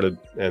actually started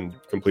and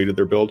completed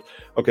their build.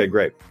 Okay,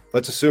 great.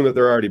 Let's assume that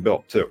they're already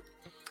built too.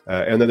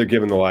 And then they're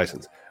given the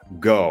license.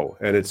 Go.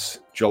 And it's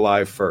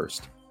July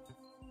 1st.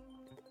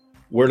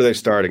 Where are they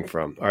starting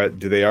from? All right,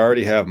 do they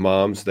already have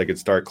moms that could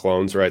start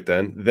clones right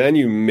then? Then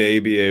you may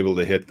be able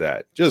to hit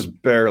that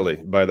just barely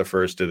by the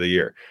first of the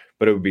year,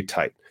 but it would be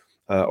tight.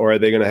 Or are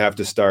they going to have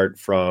to start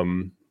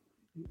from,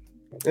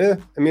 I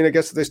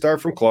guess they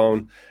start from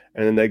clone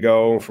and then they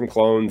go from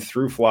clone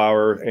through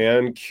flower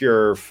and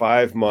cure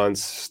 5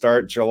 months,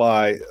 start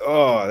July.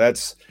 Oh,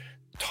 that's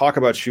talk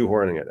about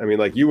shoehorning it. I mean,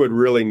 like you would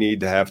really need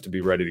to have to be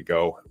ready to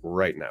go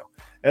right now.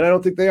 And I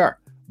don't think they are,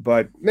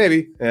 but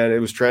maybe. And it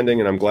was trending,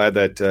 and I'm glad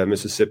that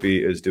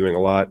Mississippi is doing a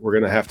lot. We're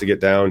going to have to get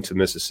down to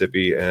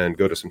Mississippi and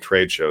go to some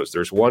trade shows.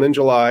 There's one in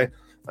July.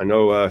 I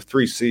know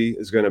 3C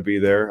is going to be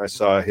there. I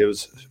saw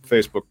his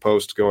Facebook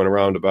post going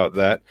around about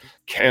that.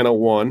 Canna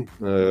one.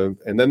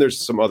 And then there's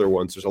some other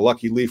ones. There's a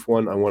Lucky Leaf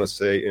one, I want to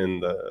say, in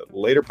the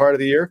later part of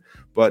the year.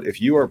 But if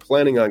you are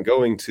planning on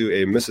going to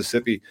a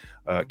Mississippi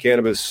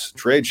cannabis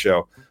trade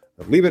show,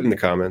 leave it in the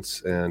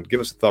comments and give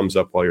us a thumbs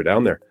up while you're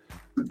down there.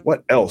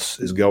 What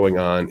else is going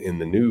on in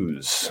the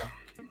news?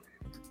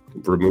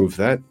 Remove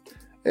that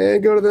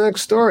and go to the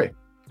next story.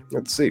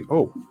 Let's see.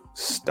 Oh,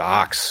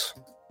 stocks.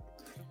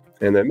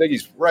 And then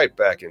Miggy's right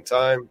back in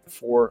time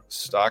for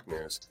stock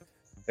news.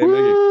 Hey,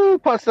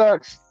 Miggy. Pot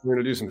stocks. We're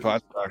going to do some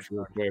pot stocks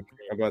real quick.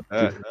 How about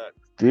that?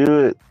 Do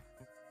it.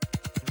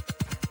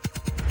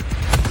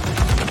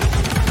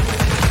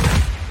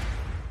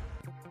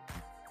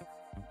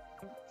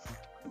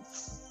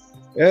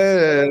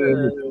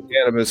 And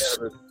cannabis.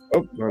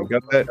 Oh, I've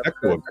got that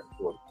echo.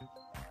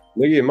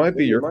 Miggy, it might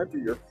be your.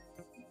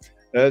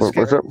 As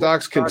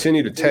stocks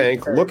continue to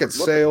tank, look at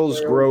sales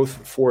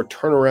growth for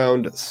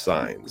turnaround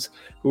signs.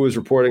 Who is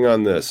reporting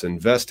on this?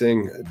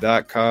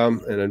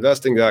 Investing.com. And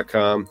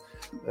investing.com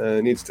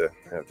needs to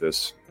have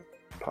this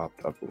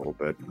popped up a little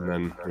bit. And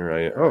then here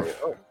I am.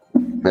 Oh.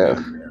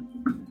 Yeah.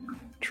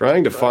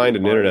 Trying to find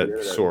an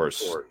internet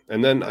source.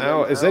 And then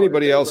is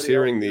anybody else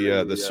hearing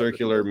the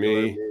circular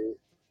me?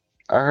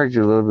 I heard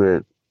you a little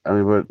bit. I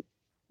mean, but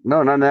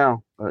no, not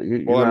now.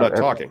 I'm not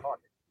talking.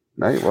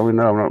 Well, we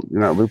know you're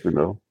not looping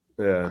though.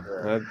 Yeah,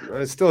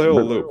 I still hear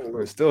the loop.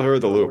 I still hear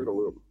the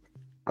loop.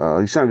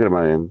 You sound good at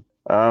my end.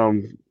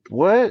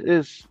 What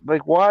is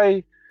like?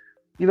 Why?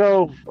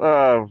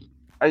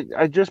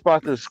 I just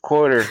bought this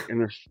quarter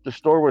and the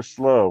store was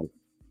slow,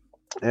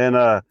 and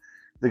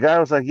the guy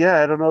was like,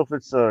 "Yeah, I don't know if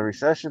it's a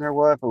recession or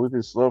what, but we've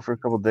been slow for a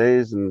couple of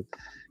days." And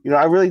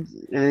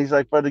and he's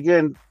like, "But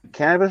again,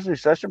 cannabis is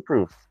recession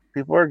proof.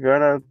 People are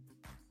gonna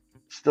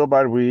still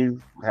buy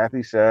weed,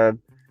 happy, sad."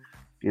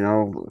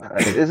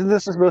 Isn't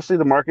this mostly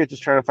the market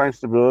just trying to find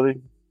stability?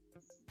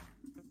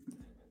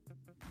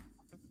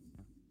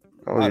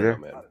 I don't know,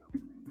 man.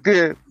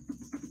 Yeah.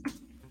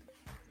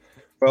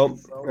 Well,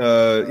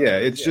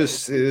 it's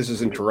just this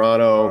is in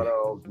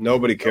Toronto.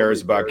 Nobody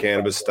cares about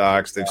cannabis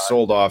stocks. They've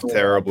sold off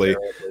terribly.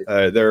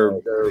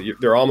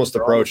 They're almost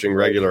approaching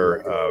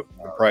regular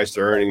price to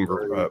earning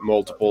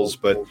multiples.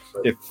 But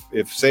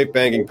if safe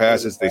banking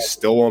passes, they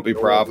still won't be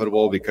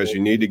profitable because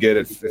you need to get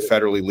it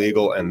federally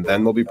legal and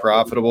then they'll be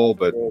profitable.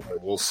 But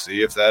we'll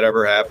see if that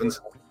ever happens.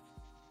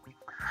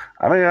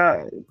 I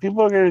mean,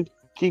 people are going to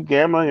keep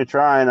gambling and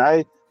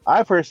trying.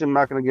 I personally am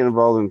not going to get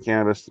involved in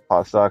cannabis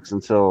pot stocks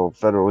until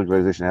federal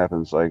legalization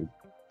happens. Like,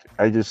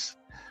 I think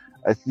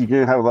you're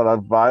going to have a lot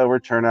of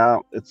buyover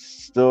turnout. It's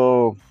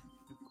still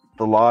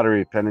the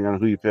lottery, depending on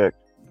who you pick.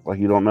 Like,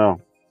 you don't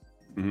know.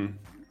 Mm-hmm.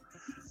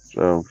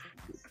 So,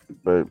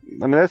 but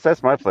I mean,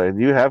 that's my play. Do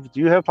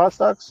you have pot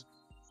stocks?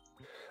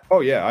 Oh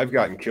yeah, I've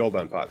gotten killed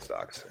on pot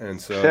stocks, and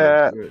so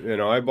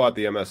I bought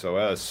the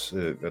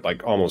MSOS at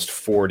like almost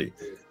 40,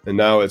 and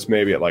now it's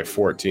maybe at like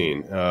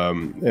 14.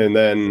 And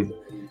then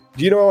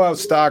Do you know how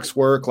stocks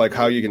work, like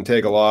how you can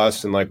take a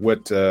loss and like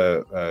what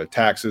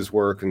taxes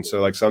work? And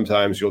so like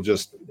sometimes you'll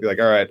just be like,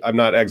 all right, I'm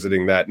not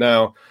exiting that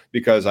now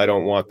because I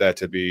don't want that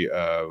to be,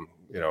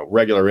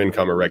 regular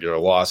income or regular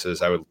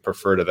losses. I would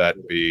prefer to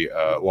that be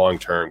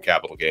long-term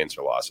capital gains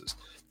or losses.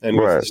 And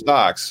with the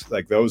stocks,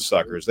 like those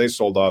suckers, they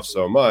sold off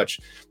so much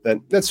that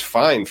that's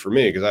fine for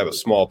me because I have a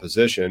small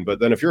position. But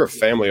then if you're a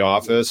family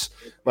office,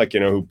 like,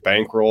 who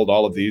bankrolled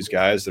all of these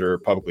guys that are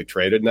publicly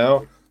traded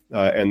now,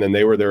 and then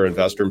they were their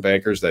investment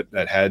bankers that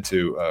had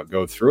to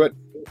go through it.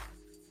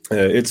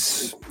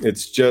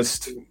 It's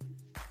just,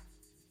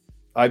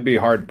 I'd be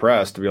hard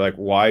pressed to be like,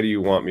 why do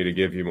you want me to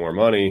give you more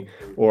money?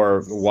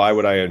 Or why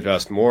would I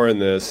invest more in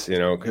this?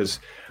 Because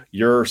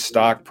your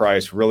stock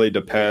price really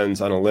depends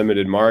on a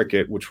limited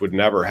market, which would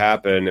never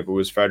happen if it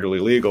was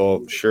federally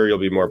legal. Sure, you'll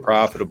be more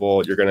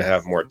profitable. You're going to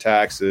have more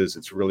taxes.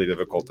 It's really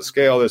difficult to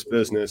scale this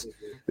business.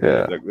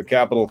 Yeah. The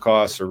capital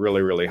costs are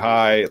really, really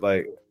high.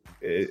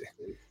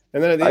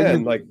 And then at the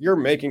end, like, you're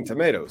making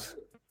tomatoes.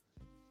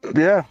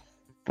 Yeah,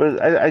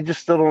 but I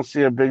just still don't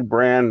see a big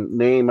brand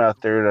name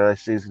out there that I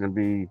see is going to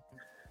be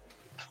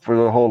for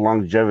the whole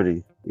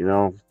longevity,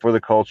 for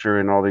the culture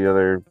and all the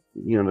other,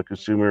 the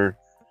consumer,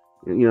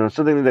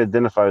 something that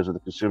identifies with the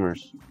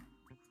consumers.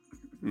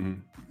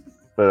 Mm-hmm.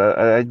 But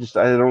I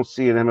don't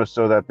see an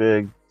MSO that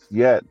big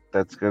yet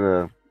that's going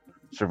to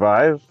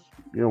survive,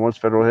 once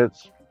federal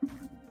hits.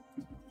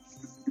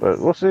 But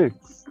we'll see.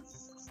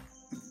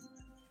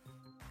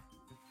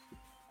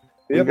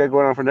 What you got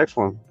going on for next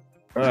one?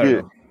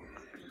 You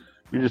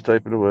just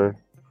type it away.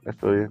 I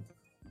feel you.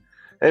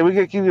 Hey, we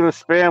get keep you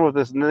spam with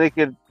this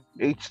naked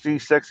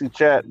HD sexy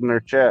chat in their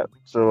chat.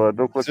 So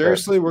don't click.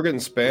 Seriously, we're getting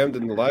spammed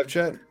in the live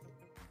chat?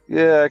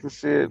 Yeah, I can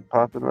see it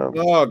popping up.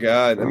 Oh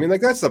God! I mean,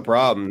 like, that's the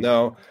problem.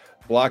 No,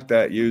 block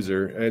that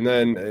user, and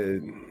then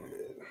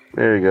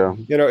there you go.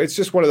 It's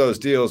just one of those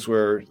deals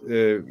where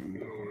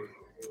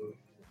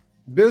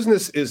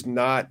business is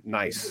not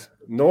nice,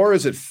 nor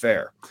is it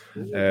fair.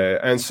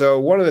 And so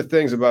one of the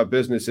things about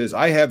business is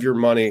I have your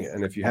money,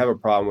 and if you have a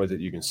problem with it,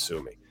 you can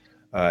sue me.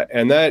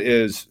 And that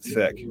is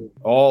thick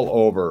all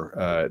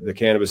over the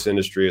cannabis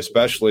industry,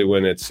 especially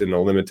when it's in the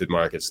limited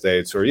market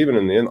states or even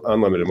in the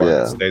unlimited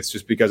market states,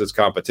 just because it's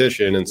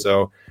competition. And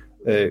so,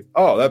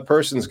 that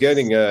person's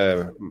getting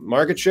a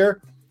market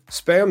share.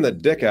 Spam the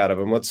dick out of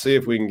them. Let's see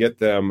if we can get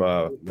them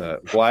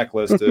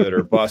blacklisted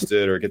or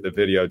busted or get the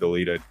video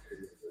deleted.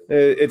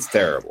 It's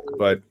terrible,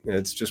 but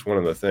it's just one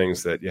of the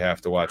things that you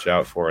have to watch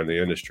out for in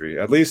the industry.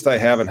 At least I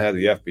haven't had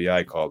the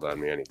FBI called on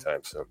me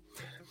anytime soon.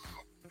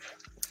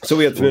 So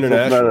we have some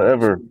international. Not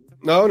ever.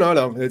 No,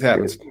 it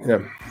happens. Yeah.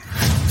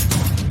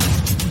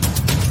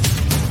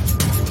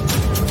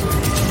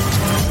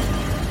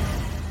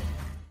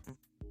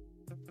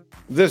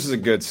 This is a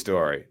good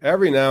story.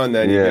 Every now and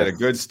then you get a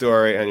good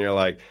story, and you're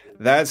like,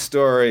 that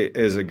story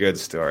is a good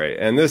story.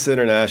 And this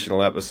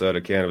international episode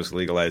of Cannabis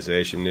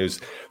Legalization News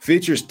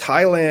features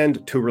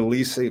Thailand to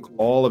releasing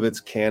all of its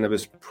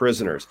cannabis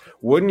prisoners.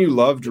 Wouldn't you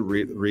love to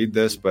read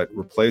this, but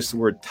replace the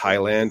word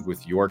Thailand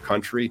with your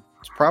country?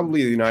 It's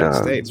probably the United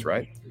States,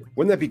 right?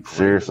 Wouldn't that be great?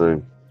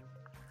 Seriously.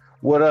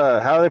 What?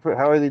 How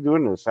are they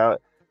doing this? How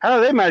are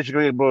they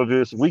magically able to do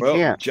this? We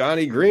can't.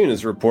 Johnny Green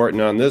is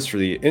reporting on this for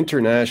the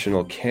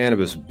International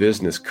Cannabis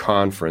Business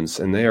Conference,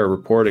 and they are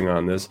reporting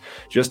on this.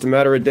 Just a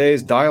matter of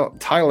days,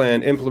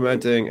 Thailand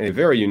implementing a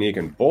very unique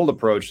and bold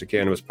approach to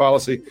cannabis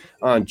policy.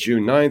 On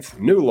June 9th,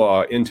 new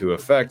law into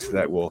effect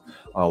that will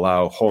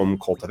allow home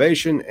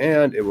cultivation,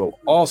 and it will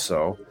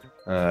also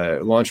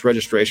launch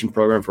registration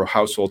program for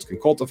households can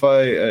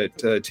cultivate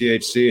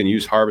THC and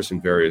use harvest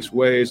in various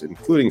ways,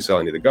 including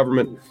selling to the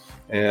government.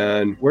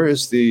 And where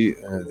is they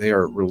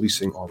are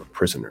releasing all the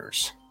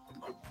prisoners.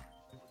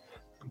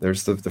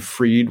 There's the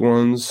freed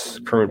ones,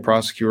 current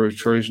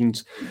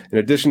prosecutions. In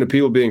addition to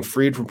people being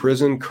freed from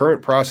prison,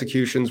 current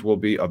prosecutions will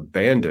be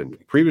abandoned.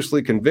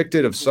 Previously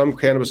convicted of some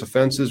cannabis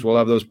offenses will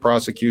have those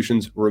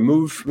prosecutions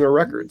removed from their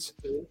records.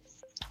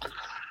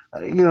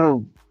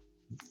 And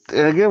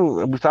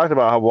again, we talked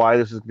about why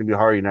this is going to be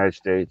hard in the United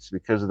States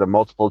because of the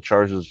multiple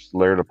charges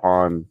layered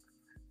upon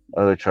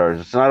other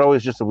charges. It's not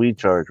always just a weed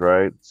charge,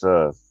 right? It's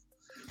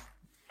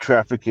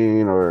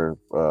trafficking or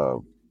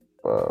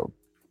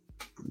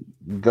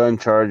gun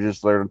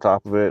charges layered on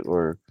top of it,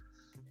 or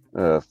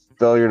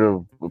failure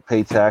to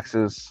pay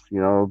taxes.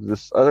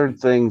 Just other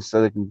things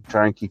so they can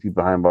try and keep you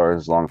behind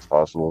bars as long as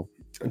possible.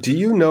 Do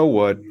you know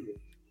what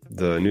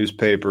the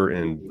newspaper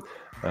in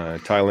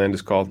Thailand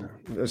is called,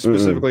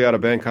 specifically out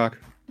of Bangkok?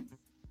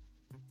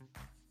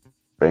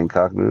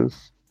 Bangkok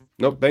News?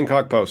 Nope,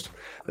 Bangkok Post.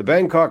 The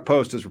Bangkok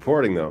Post is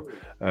reporting, though,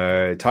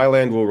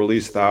 Thailand will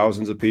release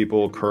thousands of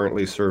people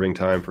currently serving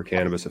time for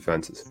cannabis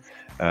offenses.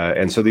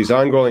 And so these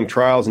ongoing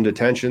trials and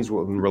detentions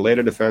and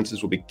related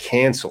offenses will be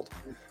canceled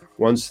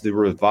once the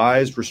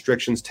revised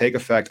restrictions take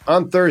effect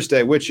on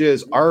Thursday, which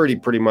is already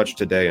pretty much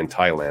today in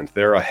Thailand.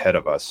 They're ahead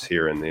of us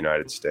here in the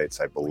United States,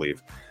 I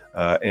believe.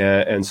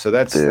 And so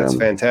that's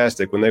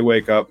fantastic. When they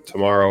wake up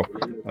tomorrow,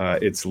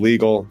 it's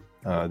legal.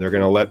 They're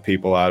going to let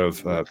people out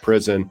of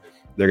prison.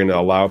 They're going to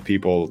allow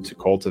people to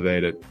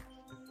cultivate it.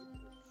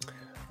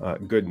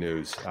 good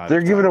news.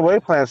 They're giving away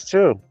plants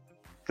too.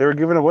 They were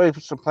giving away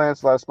some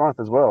plants last month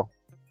as well.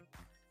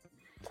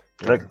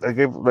 Like they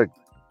gave like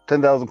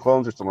 10,000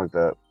 clones or something like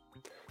that.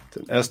 It's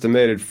an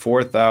estimated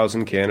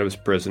 4,000 cannabis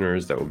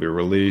prisoners that will be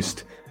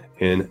released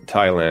in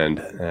Thailand.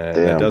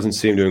 That doesn't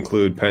seem to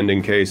include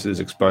pending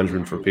cases,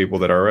 expungement for people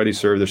that already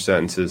served their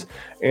sentences,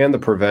 and the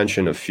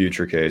prevention of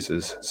future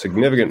cases.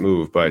 Significant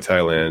move by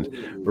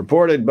Thailand,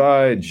 reported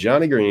by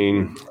Johnny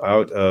Green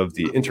out of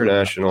the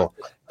International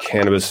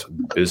Cannabis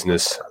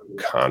Business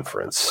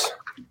Conference.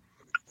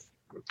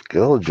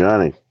 Good old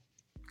Johnny.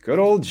 Good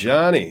old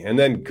Johnny. And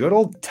then good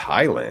old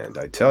Thailand.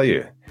 I tell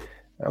you,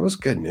 that was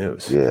good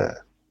news. Yeah.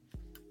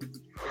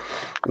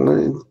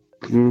 I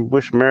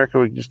wish America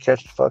would just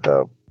catch the fuck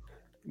up.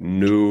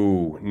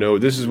 No,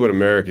 this is what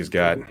America's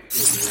got.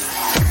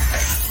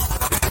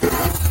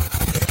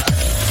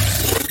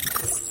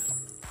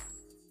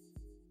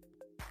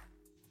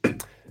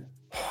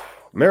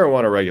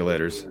 Marijuana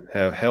regulators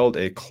have held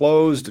a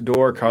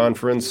closed-door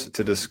conference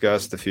to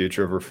discuss the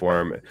future of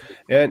reform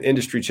and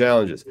industry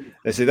challenges.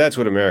 They say that's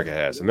what America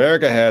has.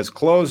 America has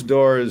closed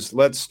doors.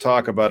 Let's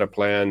talk about a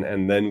plan,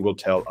 and then we'll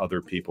tell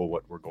other people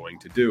what we're going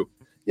to do.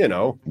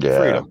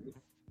 Freedom.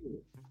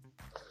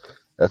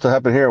 That's what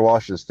happened here in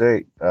Washington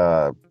State.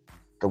 The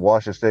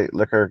Washington State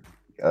Liquor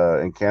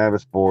and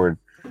Cannabis Board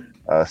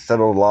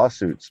settled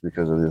lawsuits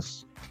because of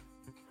this.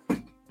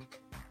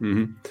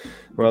 Mm-hmm.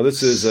 Well,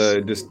 this is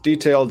just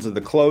details of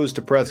the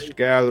closed-to-press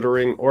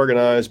gathering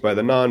organized by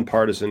the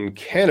Nonpartisan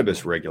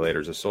Cannabis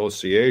Regulators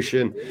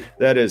Association.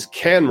 That is,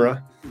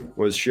 CANRA,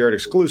 was shared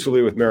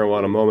exclusively with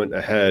Marijuana Moment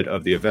ahead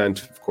of the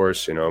event. Of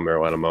course,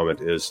 Marijuana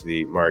Moment is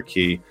the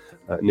marquee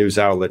news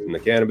outlet in the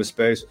cannabis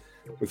space.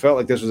 We felt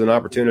like this was an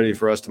opportunity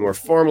for us to more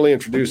formally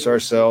introduce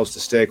ourselves to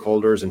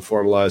stakeholders and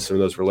formalize some of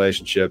those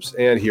relationships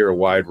and hear a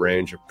wide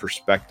range of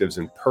perspectives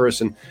in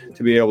person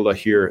to be able to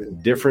hear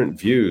different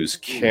views.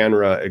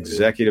 CANRA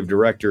Executive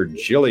Director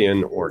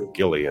Gillian, or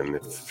Gillian,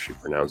 if she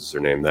pronounces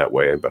her name that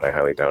way, but I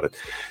highly doubt it,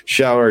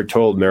 Schauer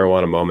told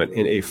Marijuana Moment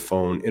in a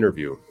phone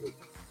interview.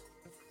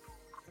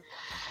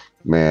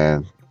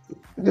 Man,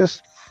 I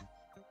just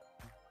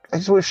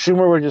wish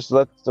Schumer would just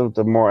let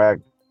the MORE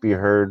Act be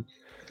heard.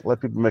 Let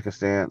people make a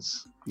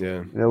stance.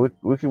 Yeah,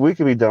 we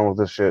could be done with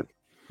this shit.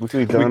 We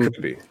could be done. We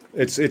could be.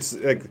 It's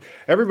like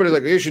everybody's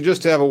like, you should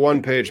just have a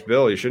 1-page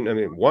bill. You shouldn't. I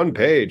mean, 1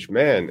 page,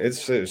 man.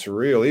 It's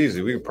real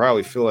easy. We could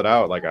probably fill it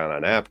out like on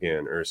a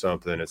napkin or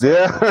something. It's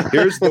like,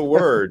 here's the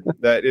word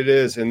that it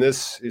is in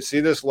this. You see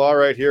this law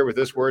right here with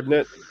this word in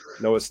it?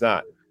 No, it's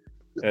not.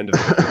 End of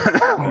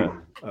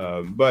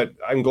it. But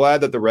I'm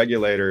glad that the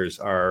regulators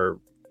are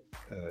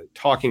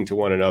talking to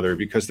one another,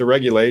 because the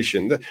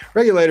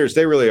regulators,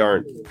 they really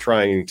aren't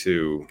trying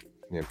to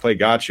play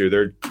gotcha.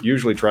 They're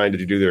usually trying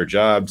to do their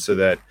job so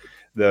that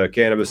the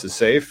cannabis is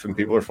safe and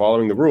people are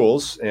following the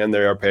rules and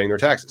they are paying their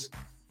taxes.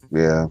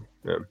 Yeah.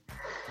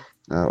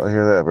 I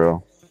hear that,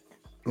 bro.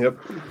 Yep.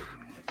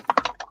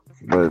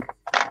 But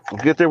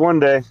we'll get there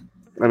one day.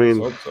 I mean,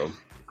 hope so.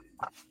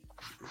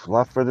 A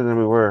lot further than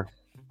we were.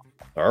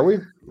 Are we?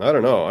 I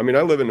don't know. I mean,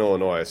 I live in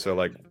Illinois, so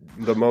like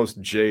the most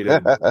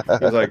jaded.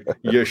 It's like,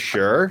 you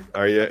sure?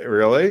 Are you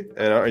really?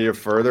 And are you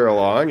further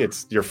along?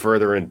 You're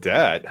further in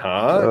debt,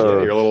 huh?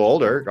 Yeah, you're a little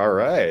older. All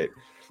right.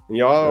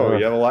 You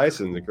have a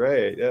license.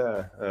 Great.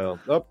 Yeah.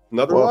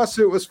 Another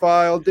lawsuit was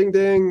filed. Ding,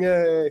 ding.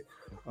 Yay.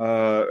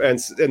 And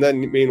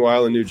then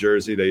meanwhile in New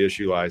Jersey they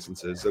issue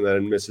licenses, and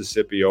then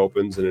Mississippi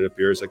opens, and it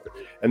appears like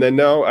and then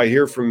now I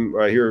hear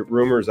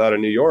rumors out of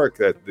New York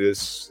that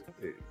this,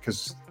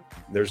 because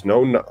there's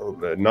no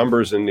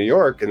numbers in New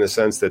York in the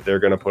sense that they're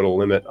going to put a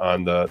limit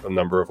on the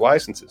number of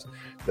licenses.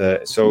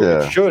 It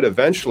should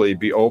eventually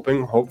be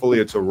open. Hopefully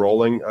it's a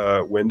rolling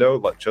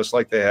window, just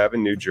like they have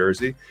in New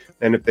Jersey.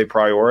 And if they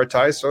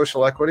prioritize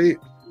social equity,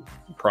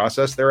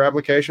 process their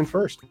application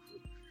first.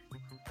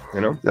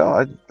 No,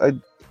 I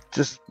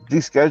just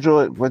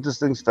deschedule it. With this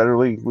thing's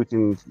federally, we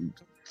can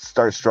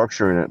start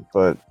structuring it.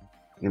 But,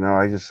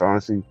 I just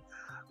honestly,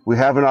 we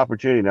have an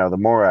opportunity now, the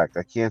MORE Act.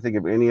 I can't think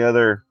of any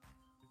other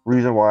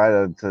reason why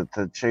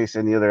to chase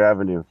any other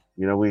avenue.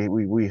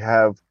 We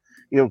have,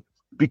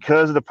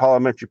 because of the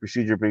parliamentary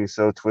procedure being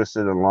so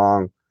twisted and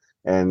long,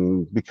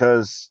 and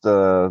because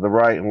the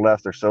right and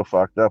left are so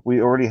fucked up, we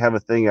already have a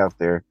thing out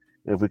there.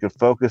 And if we could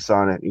focus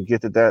on it and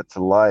get that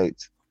to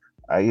light,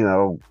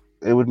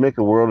 it would make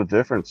a world of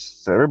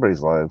difference to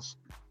everybody's lives.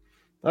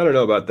 I don't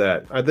know about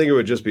that. I think it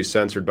would just be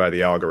censored by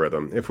the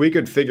algorithm. If we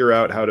could figure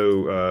out how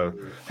to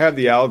have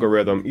the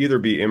algorithm either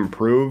be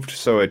improved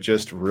so it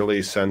just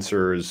really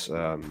censors.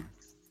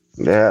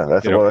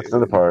 That's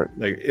another part.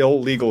 Like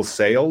illegal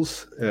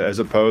sales as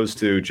opposed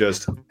to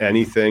just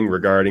anything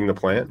regarding the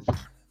plant.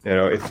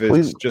 If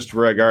it's just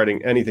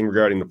regarding anything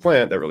regarding the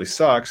plant, that really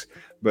sucks.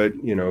 But,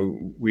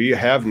 we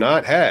have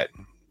not had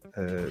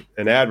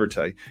an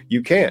advertise.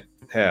 You can't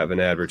have an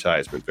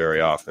advertisement very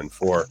often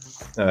for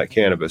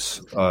cannabis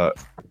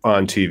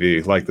on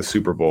TV, like the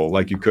Super Bowl,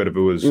 like you could if it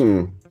was,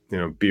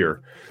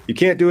 beer. You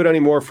can't do it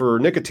anymore for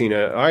nicotine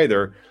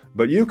either,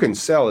 but you can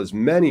sell as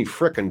many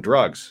frickin'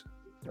 drugs,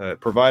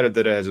 provided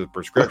that it has a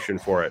prescription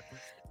for it.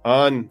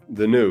 on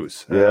the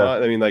news. Yeah.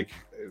 I mean, like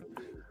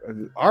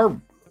our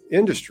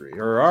industry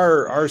or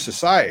our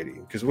society,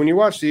 because when you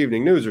watch the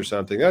evening news or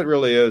something, that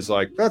really is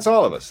like, that's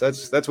all of us.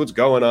 That's what's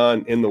going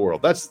on in the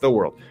world. That's the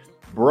world.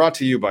 Brought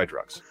to you by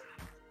drugs.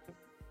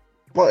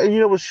 Well, and you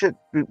know what shit,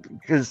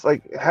 because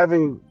like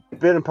having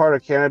been a part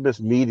of cannabis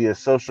media,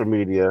 social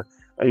media,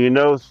 and you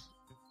know,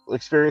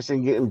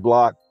 experiencing getting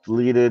blocked,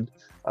 deleted,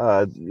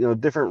 you know,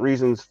 different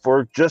reasons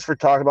for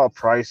talking about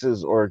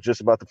prices or just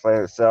about the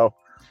plant itself.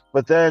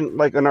 But then,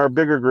 like in our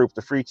bigger group,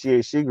 the free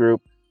THC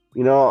group,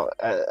 you know,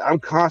 I'm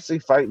constantly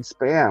fighting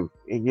spam.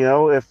 And, you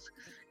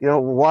know,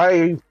 why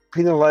are you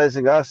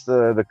penalizing us,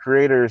 the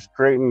creators,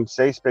 creating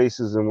safe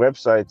spaces and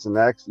websites and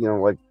that, you know,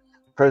 like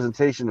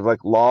presentation of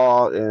like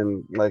law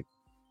and like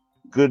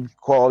good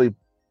quality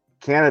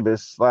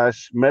cannabis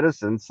 /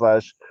 medicine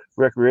 /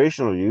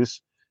 recreational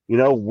use? You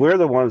know, we're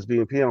the ones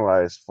being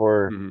penalized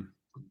for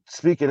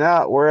speaking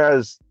out,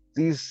 whereas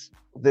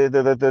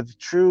the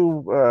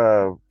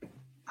true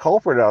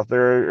culprit out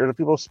there are the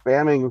people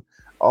spamming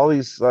all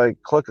these,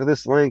 like, click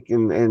this link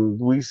and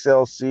we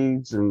sell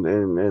seeds and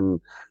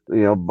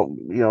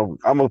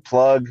I'm a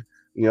plug,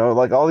 you know,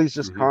 like all these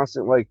just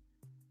constant, like,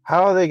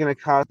 how are they going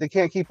to they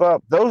can't keep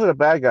up. Those are the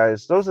bad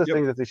guys. Those are the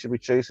things that they should be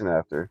chasing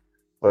after.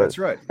 But that's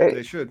right. Hey,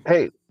 they should.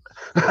 Hey,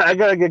 I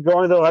gotta get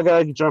going though. I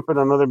gotta jump in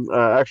another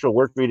actual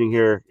work meeting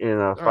here in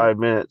 5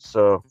 minutes.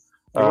 So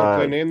you want to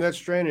play Name That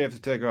Strain, or you have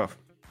to take off?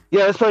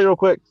 Yeah, let's play real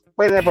quick.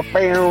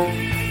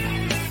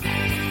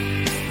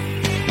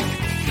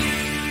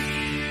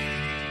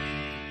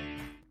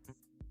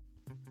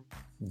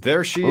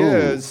 There she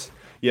is.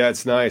 Yeah,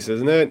 it's nice,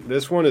 isn't it?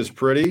 This one is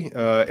pretty,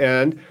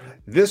 and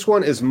this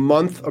one is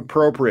month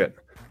appropriate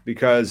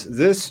because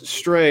this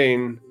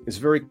strain is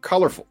very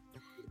colorful,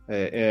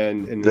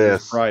 and it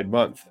is Pride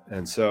Month,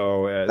 and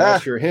so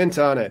that's your hint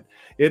on it.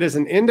 It is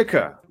an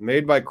indica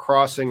made by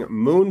crossing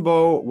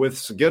Moonbow with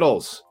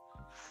Skittles,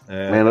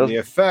 and the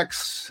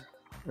effects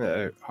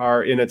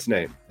are in its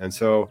name. And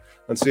so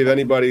let's see if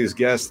anybody's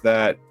guessed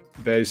that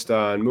based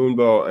on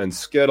Moonbow and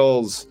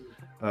Skittles.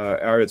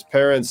 Are its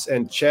parents,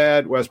 and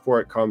Chad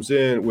Westport comes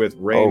in with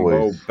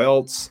Rainbow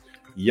Belts.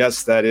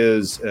 Yes, that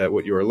is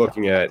what you are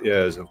looking at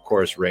is, of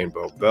course,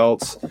 Rainbow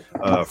Belts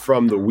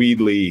from the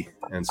Weedly.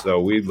 And so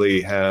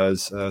Weedly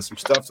has some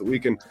stuff that we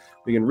can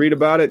read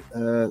about it.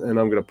 And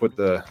I'm going to put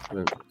the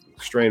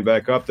strain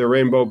back up there.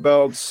 Rainbow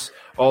Belts,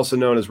 also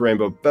known as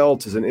Rainbow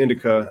Belt, is an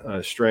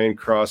indica strain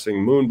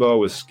crossing Moonbow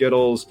with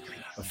Skittles.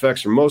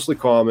 Effects are mostly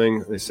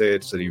calming. They say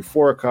it's a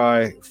euphoric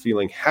high,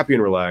 feeling happy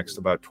and relaxed,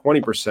 about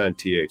 20%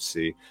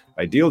 THC.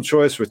 Ideal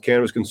choice with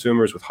cannabis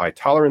consumers with high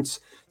tolerance,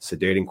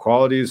 sedating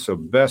qualities, so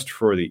best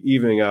for the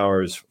evening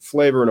hours.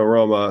 Flavor and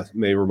aroma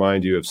may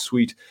remind you of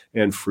sweet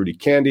and fruity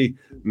candy.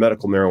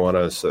 Medical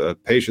marijuana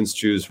patients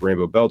choose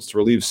Rainbow Belts to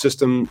relieve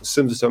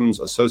symptoms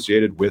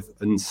associated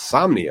with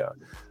insomnia.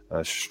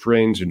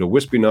 Strains into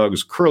wispy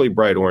nugs, curly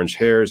bright orange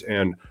hairs,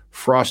 and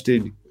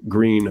frosted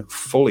green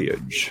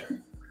foliage.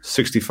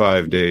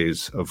 65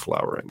 days of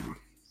flowering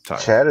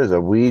time. Chad is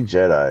a weed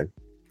Jedi.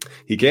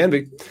 He can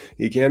be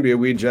a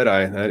weed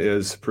Jedi. That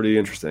is pretty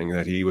interesting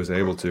that he was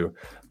able to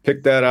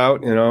pick that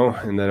out, you know.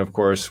 And then, of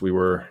course, we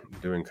were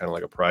doing kind of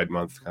like a Pride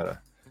Month kind of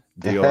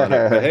deal on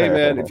it. But hey,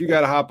 man, if you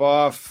got to hop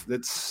off,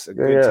 it's a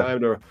good time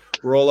to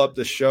roll up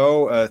the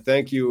show.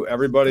 Thank you,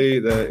 everybody,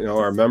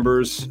 our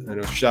members.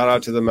 Shout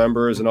out to the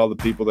members and all the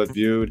people that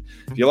viewed.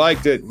 If you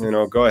liked it,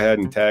 go ahead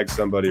and tag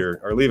somebody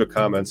or leave a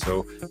comment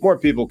so more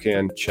people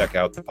can check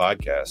out the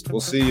podcast. We'll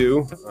see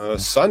you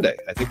Sunday.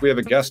 I think we have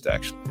a guest,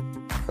 actually.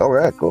 All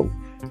right, cool.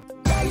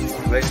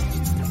 Later.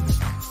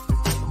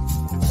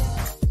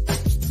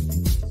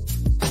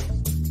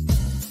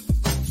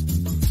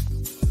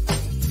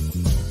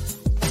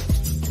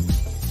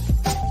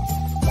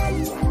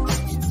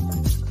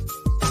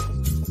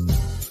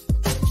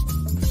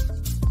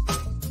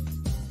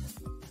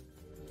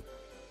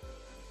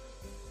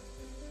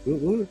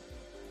 Mm-hmm.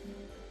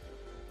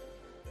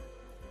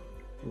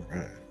 All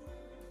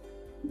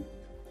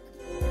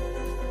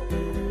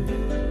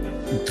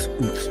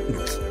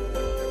right.